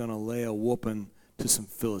 and I'm going to lay a whooping to some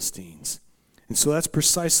Philistines. And so that's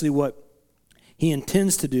precisely what he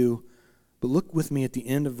intends to do. But look with me at the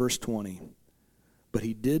end of verse 20. But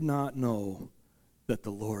he did not know that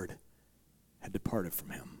the Lord had departed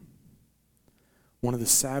from him. One of the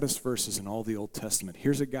saddest verses in all the Old Testament.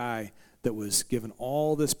 Here's a guy that was given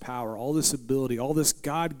all this power, all this ability, all this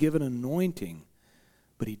God-given anointing,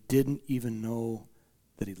 but he didn't even know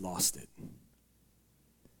that he'd lost it.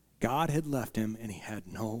 God had left him, and he had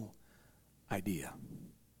no idea.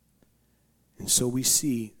 And so we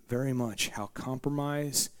see very much how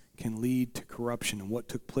compromise can lead to corruption. And what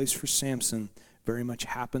took place for Samson very much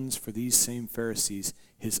happens for these same Pharisees.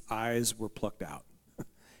 His eyes were plucked out.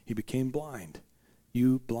 He became blind.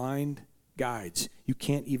 You blind guides, you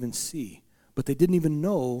can't even see. But they didn't even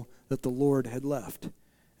know that the Lord had left.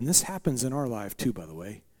 And this happens in our life too, by the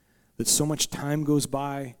way, that so much time goes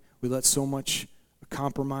by, we let so much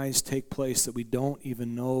compromise take place that we don't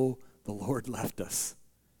even know the Lord left us.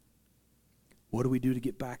 What do we do to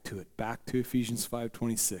get back to it? Back to Ephesians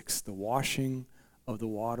 5:26, the washing of the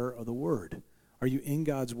water of the Word. Are you in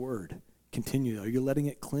God's Word? Continue. Are you letting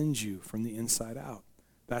it cleanse you from the inside out?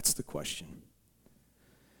 That's the question.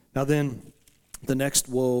 Now then, the next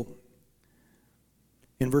woe,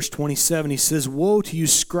 in verse 27, he says, woe to you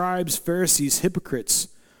scribes, Pharisees, hypocrites,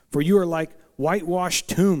 for you are like whitewashed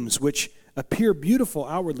tombs, which appear beautiful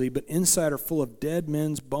outwardly, but inside are full of dead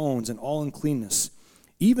men's bones and all uncleanness.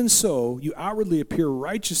 Even so, you outwardly appear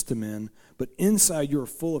righteous to men, but inside you are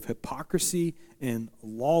full of hypocrisy and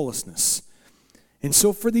lawlessness. And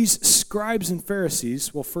so for these scribes and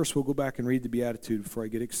Pharisees, well, first we'll go back and read the Beatitude before I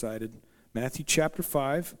get excited. Matthew chapter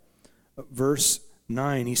 5, verse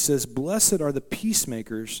 9, he says, blessed are the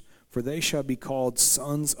peacemakers, for they shall be called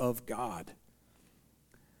sons of God.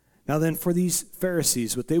 Now then, for these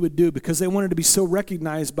Pharisees, what they would do, because they wanted to be so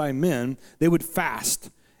recognized by men, they would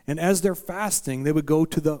fast. And as they're fasting, they would go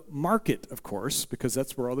to the market, of course, because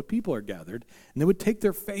that's where all the people are gathered. And they would take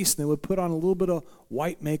their face and they would put on a little bit of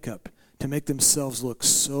white makeup to make themselves look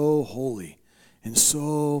so holy and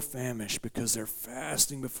so famished because they're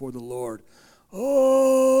fasting before the Lord.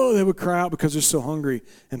 Oh, they would cry out because they're so hungry.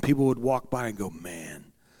 And people would walk by and go,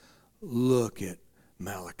 man, look at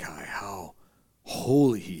Malachi, how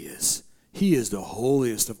holy he is. He is the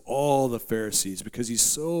holiest of all the Pharisees because he's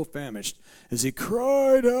so famished as he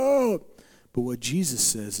cried out. But what Jesus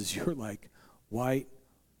says is you're like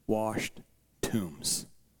whitewashed tombs.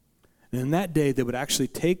 And in that day, they would actually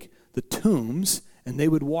take the tombs and they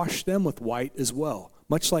would wash them with white as well,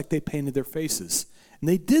 much like they painted their faces. And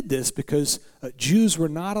they did this because Jews were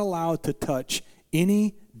not allowed to touch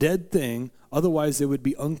any dead thing, otherwise they would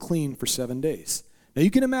be unclean for 7 days. Now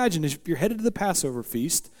you can imagine if you're headed to the Passover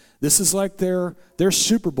feast, this is like their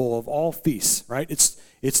Super Bowl of all feasts, right?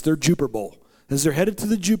 It's their Jupiter Bowl. As they're headed to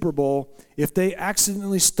the Jupiter Bowl, if they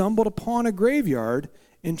accidentally stumbled upon a graveyard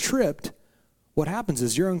and tripped, what happens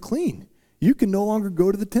is you're unclean. You can no longer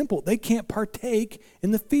go to the temple. They can't partake in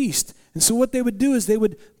the feast. And so what they would do is they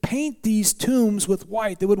would paint these tombs with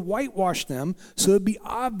white. They would whitewash them so it would be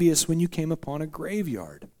obvious when you came upon a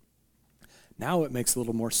graveyard. Now it makes a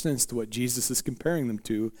little more sense to what Jesus is comparing them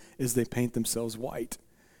to as they paint themselves white.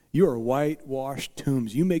 You are whitewashed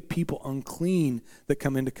tombs. You make people unclean that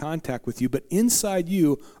come into contact with you, but inside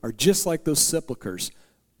you are just like those sepulchres.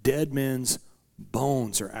 Dead men's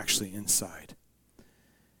bones are actually inside.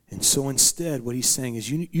 And so instead, what he's saying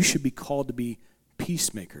is you should be called to be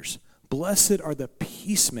peacemakers. Blessed are the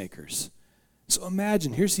peacemakers. So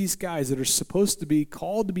imagine, here's these guys that are supposed to be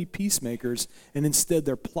called to be peacemakers, and instead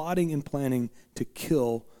they're plotting and planning to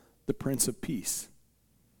kill the Prince of Peace.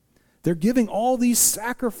 They're giving all these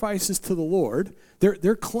sacrifices to the Lord.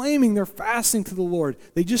 They're claiming they're fasting to the Lord.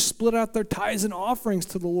 They just split out their tithes and offerings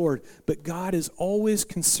to the Lord. But God is always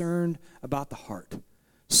concerned about the heart,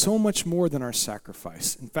 so much more than our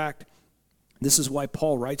sacrifice. In fact, this is why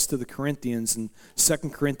Paul writes to the Corinthians in 2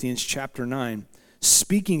 Corinthians chapter 9,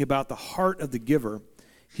 speaking about the heart of the giver.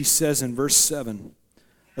 He says in verse 7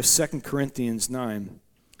 of 2 Corinthians 9,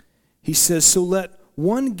 he says, "So let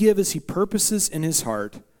one give as he purposes in his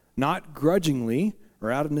heart, not grudgingly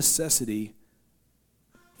or out of necessity,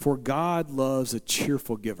 for God loves a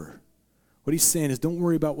cheerful giver." What he's saying is, don't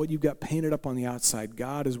worry about what you've got painted up on the outside.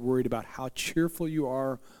 God is worried about how cheerful you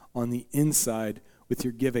are on the inside with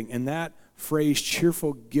your giving. And that phrase,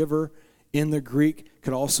 cheerful giver, in the Greek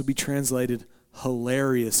could also be translated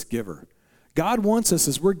hilarious giver. God wants us,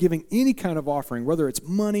 as we're giving any kind of offering, whether it's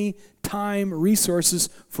money, time, resources,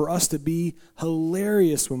 for us to be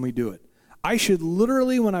hilarious when we do it. I should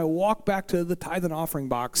literally, when I walk back to the tithe and offering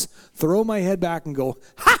box, throw my head back and go,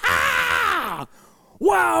 "Ha ha!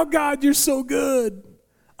 Wow, God, you're so good.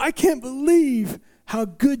 I can't believe how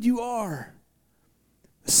good you are."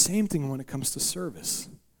 The same thing when it comes to service.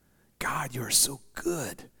 God, you are so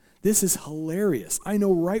good. This is hilarious. I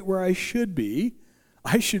know right where I should be.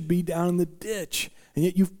 I should be down in the ditch, and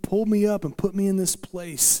yet you've pulled me up and put me in this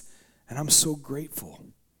place, and I'm so grateful.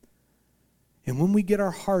 And when we get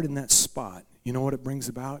our heart in that spot, you know what it brings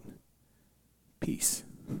about? Peace.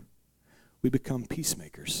 We become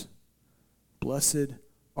peacemakers. Blessed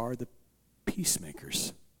are the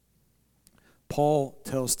peacemakers. Paul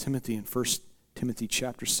tells Timothy in 1 Timothy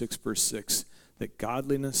chapter 6, verse 6, that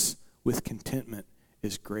godliness with contentment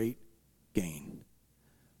is great gain.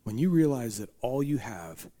 When you realize that all you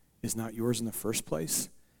have is not yours in the first place,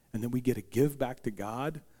 and then we get to give back to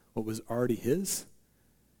God what was already his,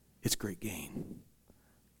 it's great gain.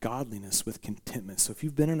 Godliness with contentment. So if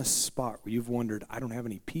you've been in a spot where you've wondered, I don't have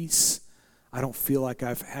any peace, I don't feel like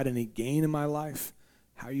I've had any gain in my life,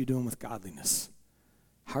 how are you doing with godliness?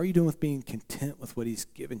 How are you doing with being content with what he's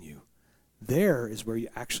given you? There is where you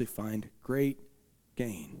actually find great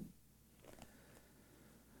gain.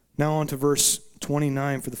 Now on to verse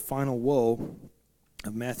 29 for the final woe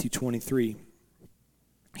of Matthew 23.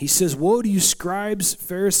 He says, "Woe to you, scribes,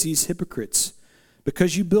 Pharisees, hypocrites,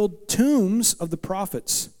 because you build tombs of the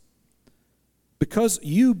prophets. Because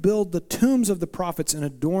you build the tombs of the prophets and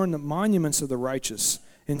adorn the monuments of the righteous,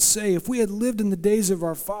 and say, if we had lived in the days of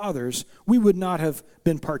our fathers, we would not have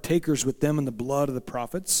been partakers with them in the blood of the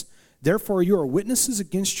prophets. Therefore you are witnesses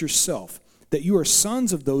against yourself, that you are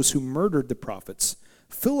sons of those who murdered the prophets.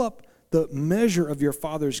 Fill up the measure of your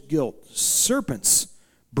father's guilt. Serpents,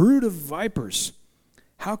 brood of vipers,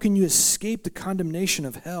 how can you escape the condemnation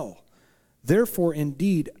of hell? Therefore,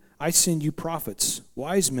 indeed, I send you prophets,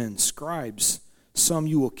 wise men, scribes. Some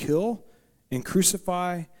you will kill and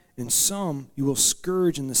crucify, and some you will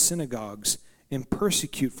scourge in the synagogues and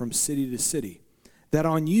persecute from city to city, that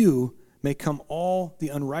on you may come all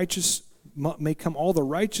the righteous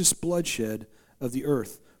bloodshed of the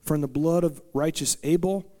earth, from the blood of righteous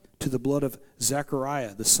Abel to the blood of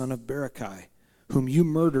Zechariah, the son of Berechiah, whom you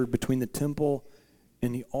murdered between the temple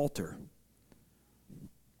and the altar."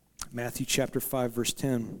 Matthew chapter 5, verse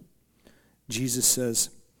 10, Jesus says,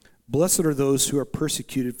 "Blessed are those who are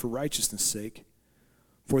persecuted for righteousness' sake,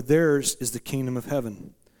 for theirs is the kingdom of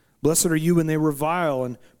heaven. Blessed are you when they revile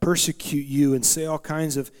and persecute you and say all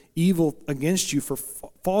kinds of evil against you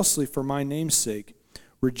falsely for my name's sake.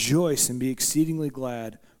 Rejoice and be exceedingly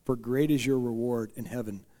glad, for great is your reward in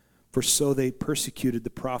heaven. For so they persecuted the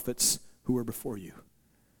prophets who were before you."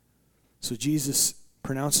 So Jesus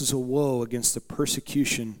pronounces a woe against the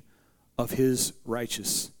persecution of his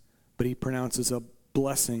righteous, but he pronounces a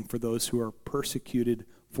blessing for those who are persecuted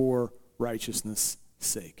for righteousness'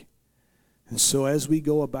 sake. And so as we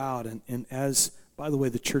go about, and as, by the way,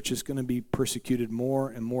 the church is going to be persecuted more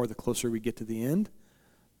and more the closer we get to the end,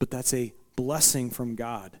 but that's a blessing from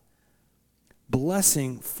God.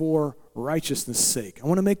 Blessing for righteousness' sake. I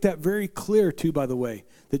want to make that very clear too, by the way,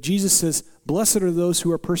 that Jesus says, blessed are those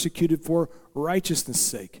who are persecuted for righteousness'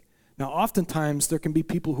 sake. Now, oftentimes there can be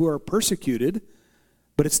people who are persecuted,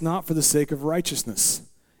 but it's not for the sake of righteousness.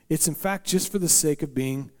 It's in fact just for the sake of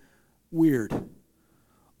being weird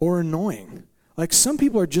or annoying. Like some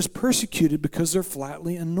people are just persecuted because they're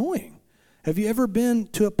flatly annoying. Have you ever been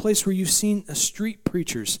to a place where you've seen street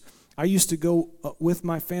preachers? I used to go with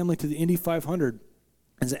my family to the Indy 500.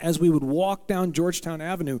 As we would walk down Georgetown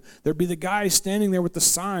Avenue, there'd be the guys standing there with the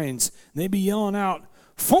signs, and they'd be yelling out,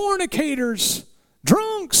 fornicators,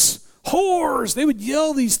 drunks, whores. They would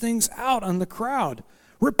yell these things out on the crowd.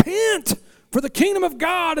 Repent, for the kingdom of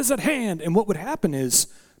God is at hand. And what would happen is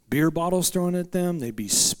beer bottles thrown at them, they'd be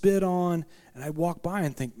spit on, and I'd walk by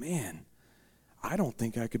and think, man, I don't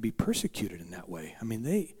think I could be persecuted in that way. I mean,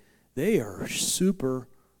 they are super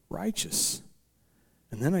righteous.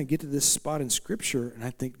 And then I get to this spot in Scripture, and I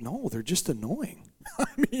think, no, they're just annoying. I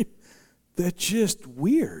mean, they're just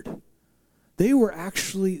weird. They were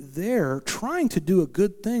actually there trying to do a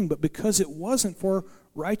good thing, but because it wasn't for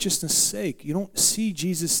righteousness' sake, you don't see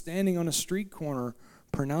Jesus standing on a street corner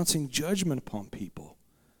pronouncing judgment upon people.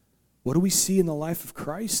 What do we see in the life of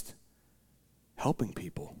Christ? Helping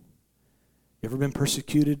people. You ever been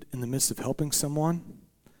persecuted in the midst of helping someone?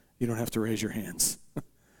 You don't have to raise your hands.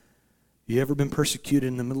 You ever been persecuted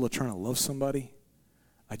in the middle of trying to love somebody?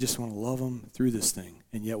 I just want to love them through this thing.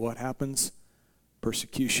 And yet what happens?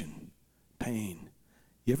 Persecution, pain.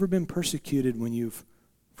 You ever been persecuted when you've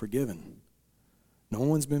forgiven? No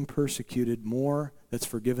one's been persecuted more, that's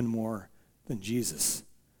forgiven more than Jesus.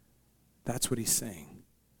 That's what he's saying.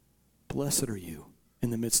 Blessed are you in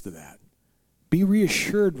the midst of that. Be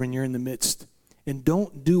reassured when you're in the midst. And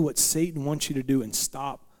don't do what Satan wants you to do and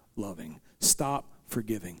stop loving. Stop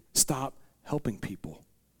forgiving. Stop helping people.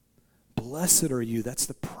 Blessed are you. That's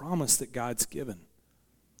the promise that God's given.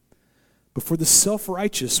 But for the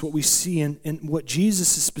self-righteous, what we see and what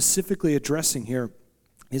Jesus is specifically addressing here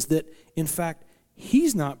is that, in fact,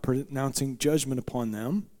 he's not pronouncing judgment upon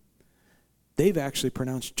them. They've actually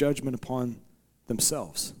pronounced judgment upon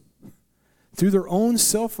themselves. Through their own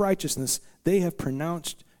self-righteousness, they have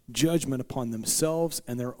pronounced judgment upon themselves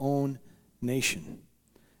and their own nation.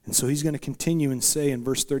 And so he's going to continue and say in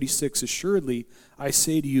verse 36, assuredly, I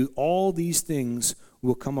say to you, all these things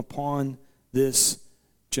will come upon this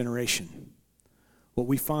generation. What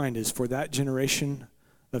we find is for that generation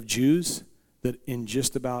of Jews, that in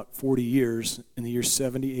just about 40 years, in the year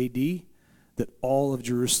 70 AD, that all of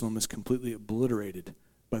Jerusalem is completely obliterated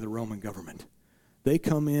by the Roman government. They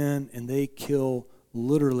come in and they kill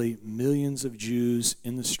literally millions of Jews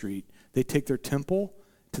in the street. They take their temple.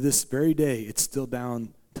 To this very day, it's still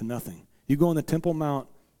down to nothing. You go on the Temple Mount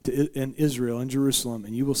in Israel, in Jerusalem,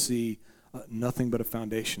 and you will see nothing but a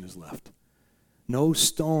foundation is left. No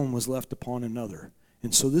stone was left upon another.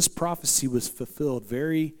 And so this prophecy was fulfilled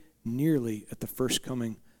very nearly at the first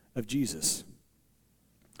coming of Jesus.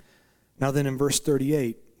 Now then in verse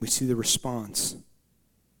 38, we see the response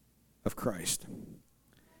of Christ.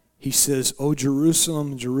 He says, O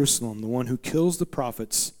Jerusalem, Jerusalem, the one who kills the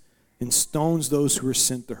prophets and stones those who are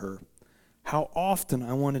sent to her. How often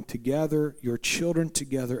I wanted to gather your children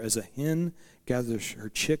together as a hen gathers her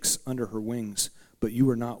chicks under her wings, but you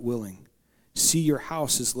were not willing. See, your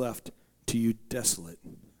house is left to you desolate.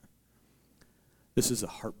 This is a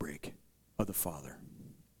heartbreak of the Father.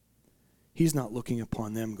 He's not looking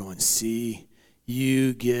upon them going, see,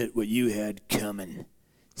 you get what you had coming,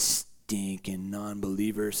 stinking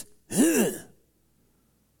non-believers.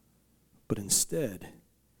 But instead,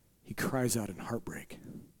 he cries out in heartbreak,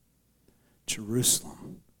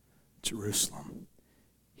 Jerusalem, Jerusalem.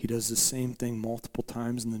 He does the same thing multiple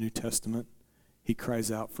times in the New Testament. He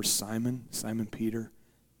cries out for Simon Peter.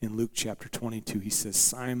 In Luke chapter 22, he says,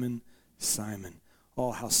 Simon, Simon,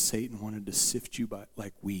 oh, how Satan wanted to sift you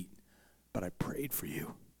like wheat, but I prayed for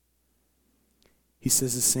you. He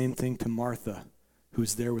says the same thing to Martha,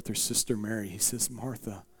 who's there with her sister Mary. He says,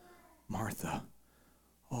 Martha, Martha,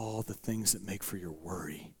 all the things that make for your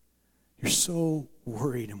worry. You're so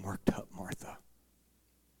worried and worked up, Martha.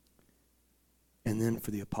 And then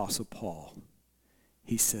for the Apostle Paul,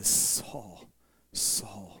 he says, Saul,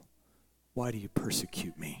 Saul, why do you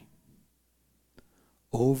persecute me?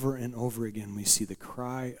 Over and over again, we see the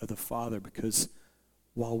cry of the Father, because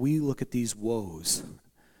while we look at these woes,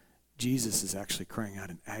 Jesus is actually crying out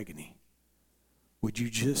in agony. Would you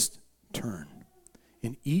just turn?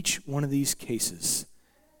 In each one of these cases,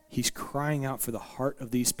 he's crying out for the heart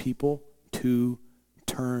of these people to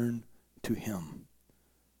turn to him.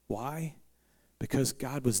 Why? Because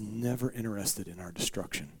God was never interested in our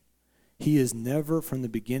destruction. He has never, from the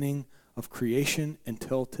beginning of creation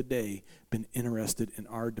until today, been interested in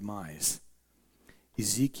our demise.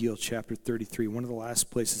 Ezekiel chapter 33, one of the last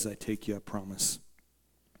places I take you, I promise.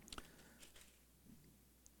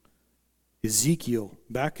 Ezekiel,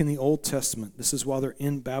 back in the Old Testament, this is while they're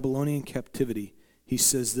in Babylonian captivity, he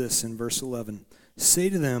says this in verse 11, say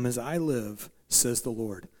to them, as I live, says the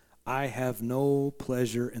Lord, I have no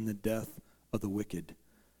pleasure in the death of the wicked,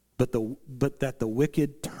 but that the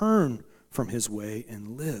wicked turn from his way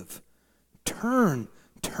and live. Turn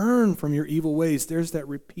Turn from your evil ways. There's that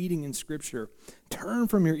repeating in Scripture. Turn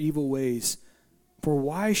from your evil ways. For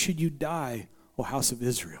why should you die, O house of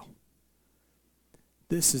Israel?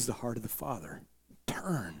 This is the heart of the Father.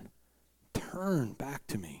 Turn back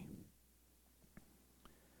to me.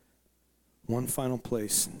 One final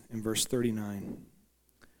place in verse 39.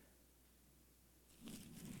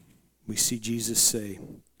 We see Jesus say,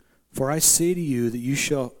 "For I say to you that you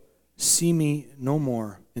shall see me no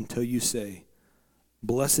more until you say,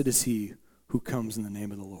 'Blessed is he who comes in the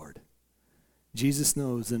name of the Lord.'" Jesus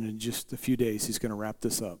knows that in just a few days he's going to wrap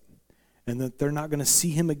this up, and that they're not going to see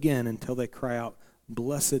him again until they cry out,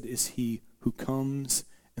 "Blessed is he who comes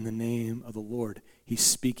in the name of the Lord." He's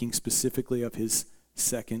speaking specifically of his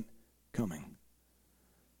second coming.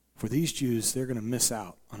 For these Jews, they're going to miss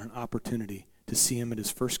out on an opportunity to see him at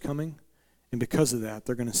his first coming, and because of that,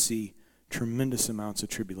 they're going to see tremendous amounts of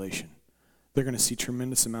tribulation. They're going to see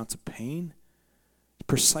tremendous amounts of pain.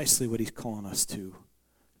 Precisely what he's calling us to.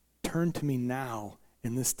 Turn to me now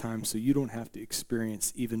in this time so you don't have to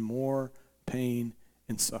experience even more pain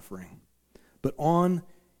and suffering. But on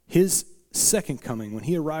his second coming, when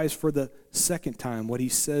he arrives for the second time, what he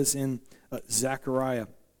says in Zechariah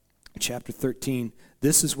chapter 13,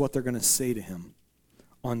 this is what they're going to say to him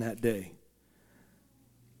on that day.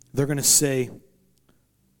 They're going to say,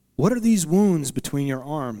 "What are these wounds between your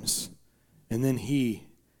arms?" And then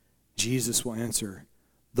Jesus, will answer,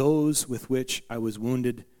 "Those with which I was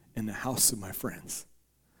wounded in the house of my friends."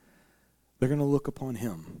 They're going to look upon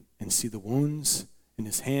him and see the wounds in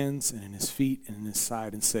his hands and in his feet and in his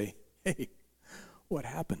side and say, "Hey, what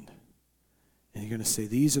happened?" And you're going to say,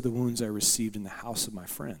 "These are the wounds I received in the house of my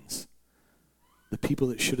friends. The people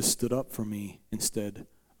that should have stood up for me instead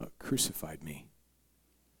crucified me."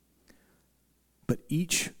 But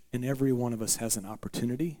each and every one of us has an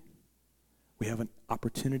opportunity. We have an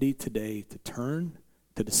opportunity today to turn,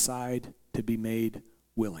 to decide, to be made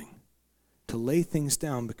willing, to lay things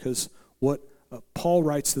down, because what Paul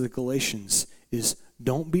writes to the Galatians is,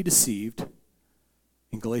 don't be deceived.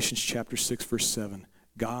 In Galatians chapter 6, verse 7,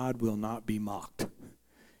 God will not be mocked.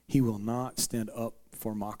 He will not stand up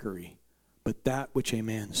for mockery. But that which a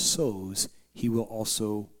man sows, he will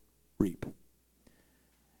also reap.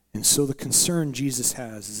 And so the concern Jesus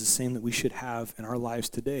has is the same that we should have in our lives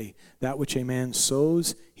today. That which a man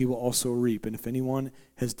sows, he will also reap. And if anyone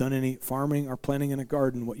has done any farming or planting in a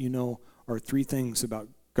garden, what you know are three things about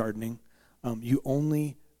gardening. You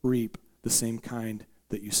only reap the same kind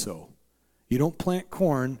that you sow. You don't plant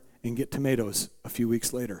corn and get tomatoes a few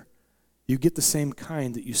weeks later. You get the same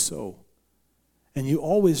kind that you sow. And you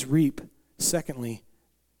always reap, secondly,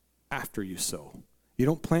 after you sow. You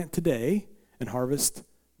don't plant today and harvest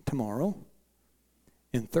tomorrow.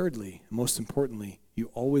 And thirdly, most importantly, you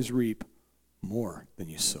always reap more than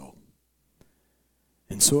you sow.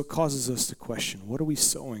 And so it causes us to question, what are we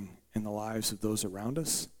sowing in the lives of those around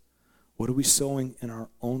us? What are we sowing in our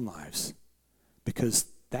own lives? Because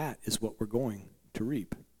that is what we're going to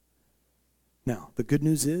reap. Now, the good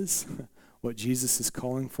news is, what Jesus is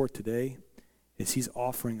calling for today is he's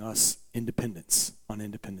offering us independence on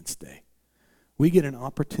Independence Day. We get an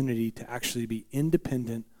opportunity to actually be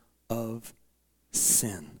independent of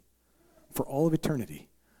sin for all of eternity.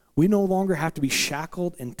 We no longer have to be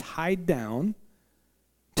shackled and tied down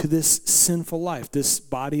to this sinful life, this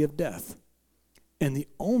body of death. And the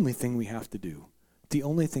only thing we have to do, the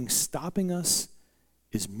only thing stopping us,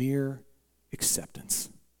 is mere acceptance.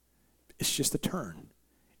 It's just a turn.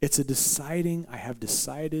 It's a deciding, I have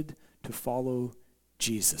decided to follow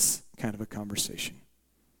Jesus kind of a conversation.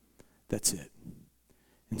 That's it.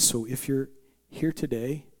 And so if you're here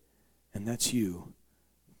today, and that's you,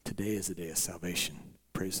 today is the day of salvation.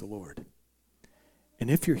 Praise the Lord.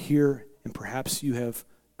 And if you're here and perhaps you have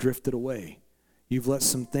drifted away, you've let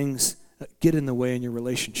some things get in the way in your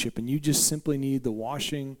relationship, and you just simply need the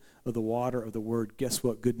washing of the water of the word, guess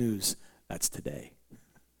what? Good news. That's today.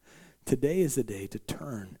 Today is the day to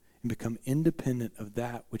turn and become independent of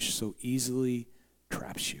that which so easily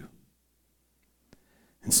traps you.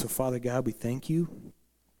 And so, Father God, we thank you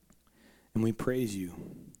and we praise you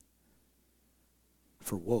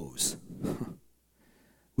for woes.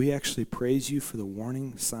 We actually praise you for the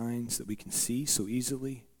warning signs that we can see so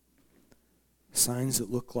easily, signs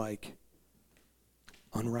that look like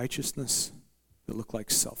unrighteousness, that look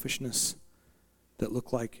like selfishness, that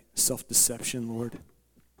look like self-deception, Lord.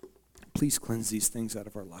 Please cleanse these things out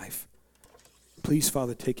of our life. Please,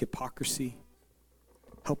 Father, take hypocrisy.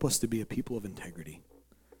 Help us to be a people of integrity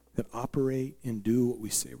that operate and do what we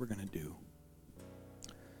say we're going to do.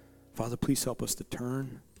 Father, please help us to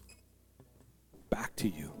turn back to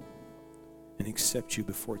you and accept you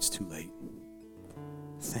before it's too late.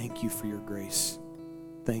 Thank you for your grace.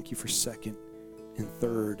 Thank you for second and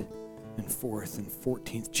third and fourth and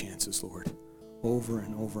 14th chances, Lord. Over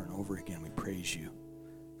and over and over again, we praise you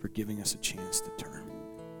for giving us a chance to turn.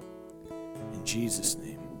 In Jesus'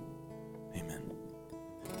 name, amen.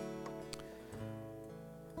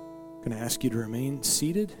 I'm going to ask you to remain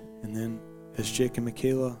seated, and then as Jake and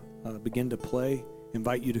Michaela begin to play,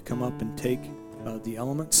 invite you to come up and take the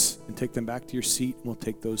elements and take them back to your seat, and we'll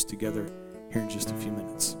take those together here in just a few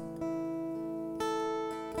minutes.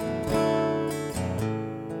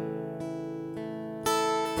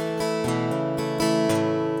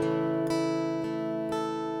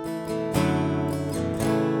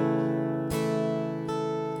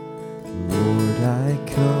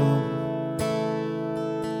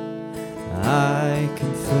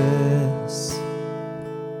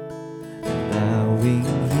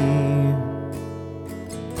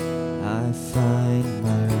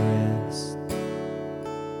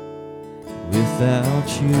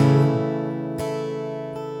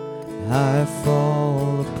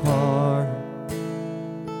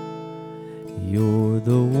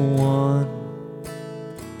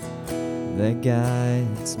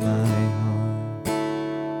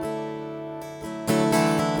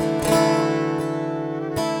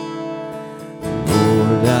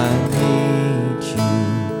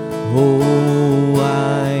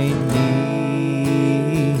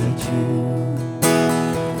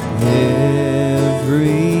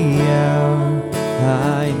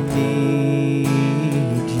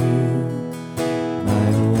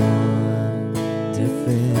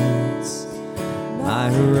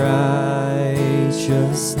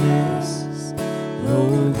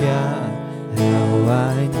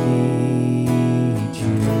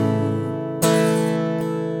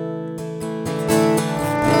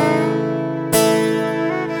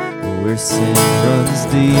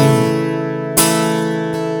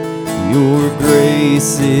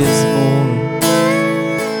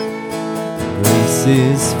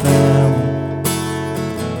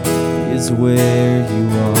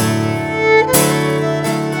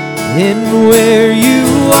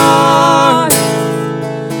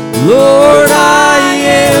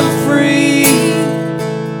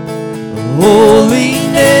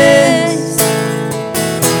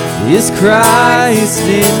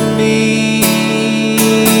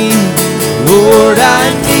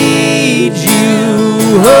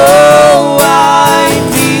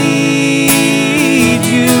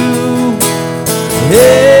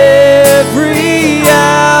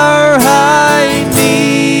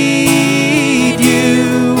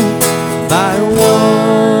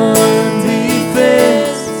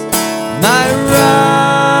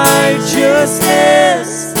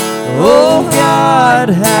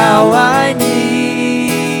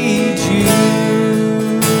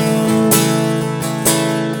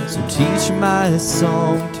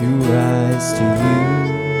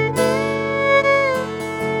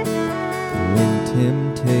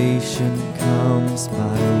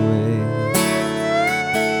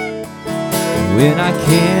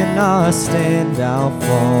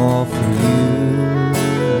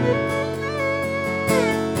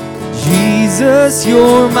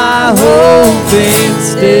 You're my hope and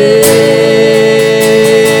stay.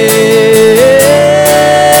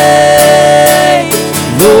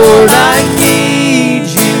 Lord, I need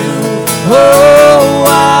you. Oh,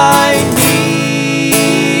 I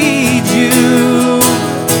need you.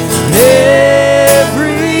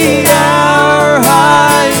 Every hour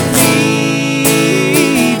I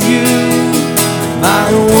need you.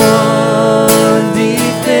 My one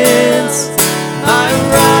defense, my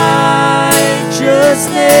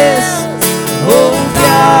righteousness. Oh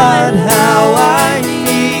God, how I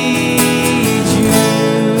need you.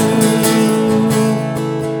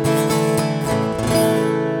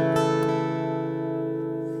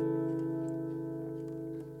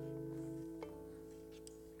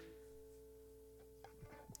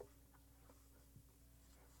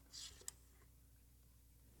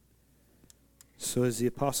 So as the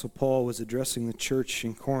Apostle Paul was addressing the church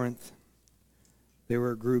in Corinth, they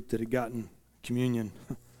were a group that had gotten communion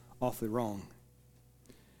awfully wrong.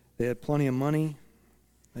 They had plenty of money,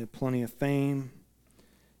 they had plenty of fame,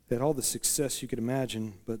 they had all the success you could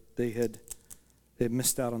imagine, but they had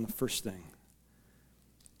missed out on the first thing.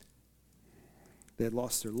 They had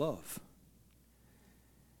lost their love.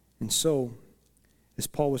 And so, as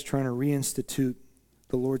Paul was trying to reinstitute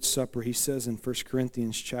the Lord's Supper, he says in 1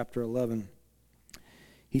 Corinthians chapter 11,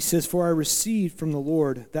 he says, "For I received from the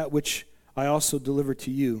Lord that which I also delivered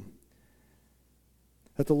to you,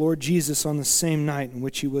 that the Lord Jesus, on the same night in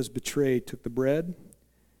which he was betrayed, took the bread,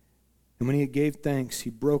 and when he had gave thanks, he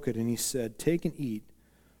broke it, and he said, 'Take and eat,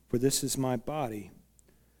 for this is my body,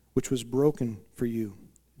 which was broken for you.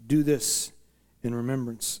 Do this in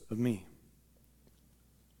remembrance of me.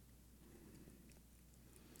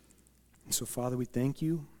 And so, Father, we thank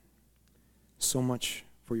you so much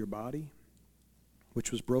for your body,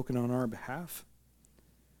 which was broken on our behalf,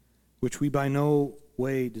 which we by no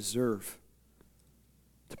way deserve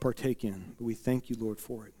to partake in. But we thank you, Lord,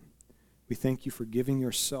 for it. We thank you for giving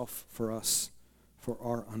yourself for us, for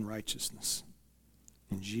our unrighteousness.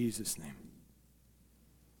 In Jesus' name.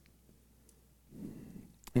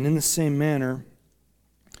 And in the same manner,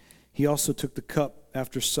 he also took the cup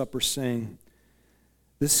after supper, saying,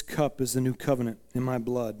 this cup is the new covenant in my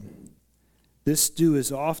blood. This do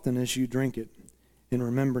as often as you drink it in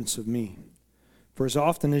remembrance of me. For as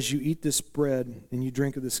often as you eat this bread and you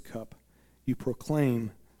drink of this cup, you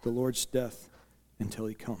proclaim the Lord's death until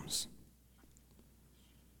he comes.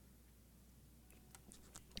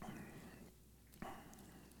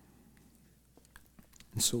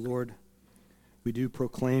 And so, Lord, we do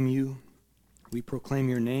proclaim you. We proclaim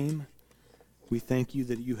your name. We thank you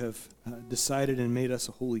that you have decided and made us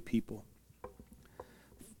a holy people.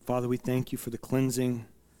 Father, we thank you for the cleansing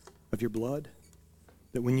of your blood,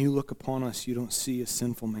 that when you look upon us, you don't see a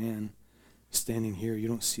sinful man standing here. You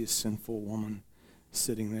don't see a sinful woman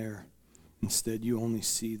sitting there. Instead, you only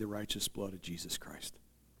see the righteous blood of Jesus Christ.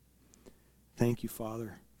 Thank you,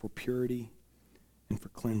 Father, for purity and for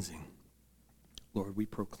cleansing. Lord, we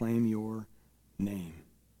proclaim your name.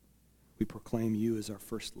 We proclaim you as our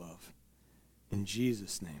first love. In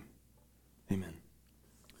Jesus' name, amen.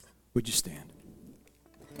 Would you stand?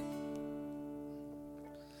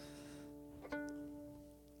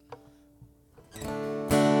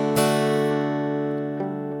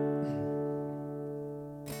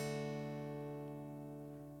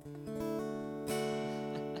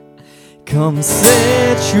 Come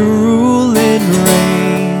set your rule and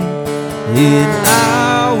reign in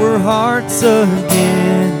our hearts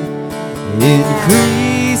again.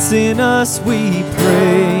 Increase in us, we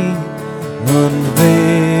pray.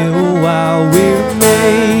 Unveil while we're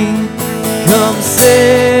made. Come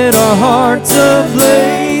set our hearts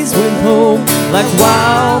ablaze with hope, like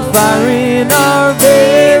wildfire in our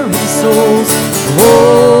very souls.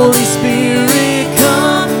 Holy Spirit,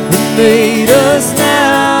 come and made us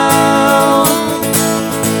now.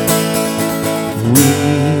 We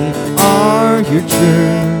are your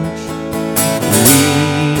church. We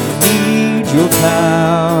need your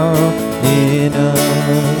power in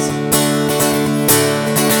us.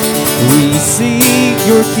 We seek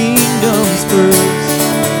your kingdoms first.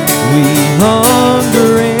 We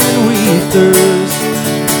hunger and we thirst.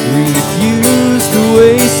 Refuse to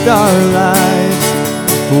waste our lives,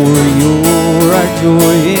 for you're our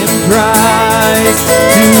joy in Christ.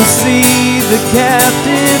 To see the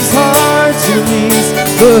captives' hearts released,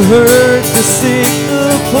 the hurt, the sick, the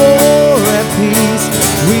poor at peace.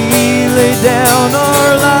 We lay down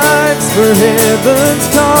our lives for heaven's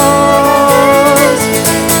cause.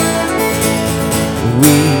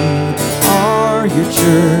 We are your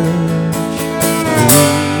church. We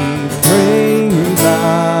pray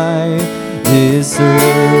revive this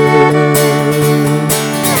earth.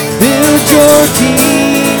 Build your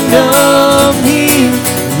kingdom here.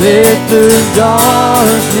 Let the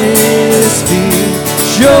darkness be.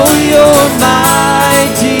 Show your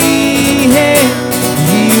mighty hand.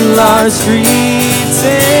 Heal our streets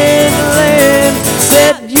and land.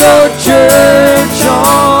 Set your church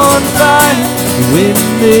on fire. Win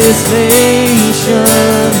this nation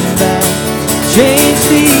back. Change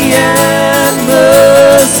the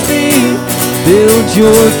atmosphere. Build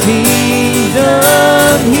your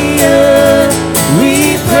kingdom here, we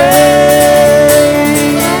pray.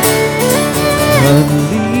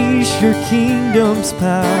 Unleash your kingdom's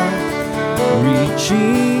power,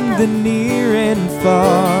 reaching the near and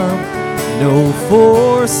far. No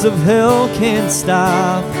force of hell can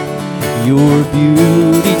stop your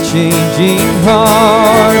beauty changing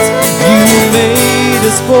hearts. You made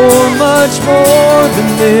us for much more than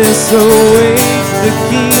this. Await the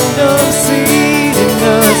kingdom seed in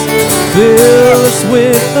us. Fill us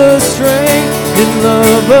with the strength and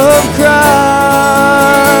love of Christ.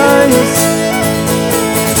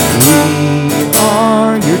 We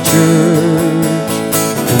are your church.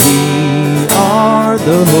 We are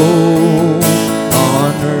the hope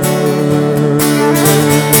on earth.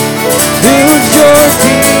 Build your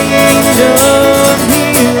kingdom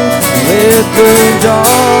here. Let the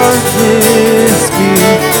darkness be.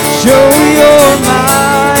 Show your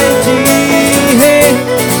mighty hand.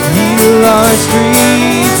 Heal our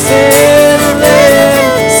streets and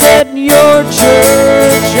land. Set your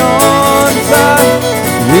church on fire.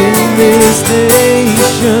 Win this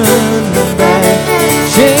nation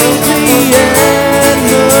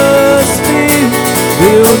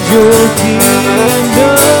Build your kingdom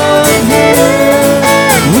here,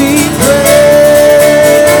 we pray.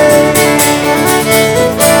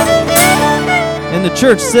 And the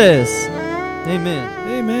church says, amen.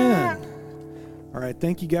 Amen. All right,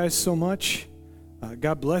 thank you guys so much.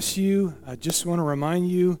 God bless you. I just want to remind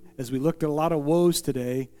you, as we looked at a lot of woes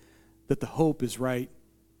today, that the hope is right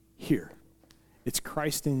here. It's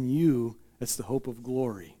Christ in you that's the hope of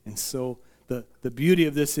glory. And so the beauty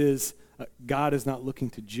of this is God is not looking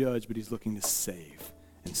to judge, but he's looking to save.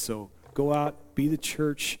 And so go out, be the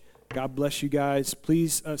church. God bless you guys.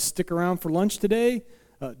 Please stick around for lunch today.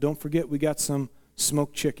 Don't forget we got some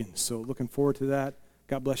smoked chicken. So looking forward to that.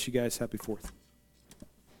 God bless you guys. Happy 4th.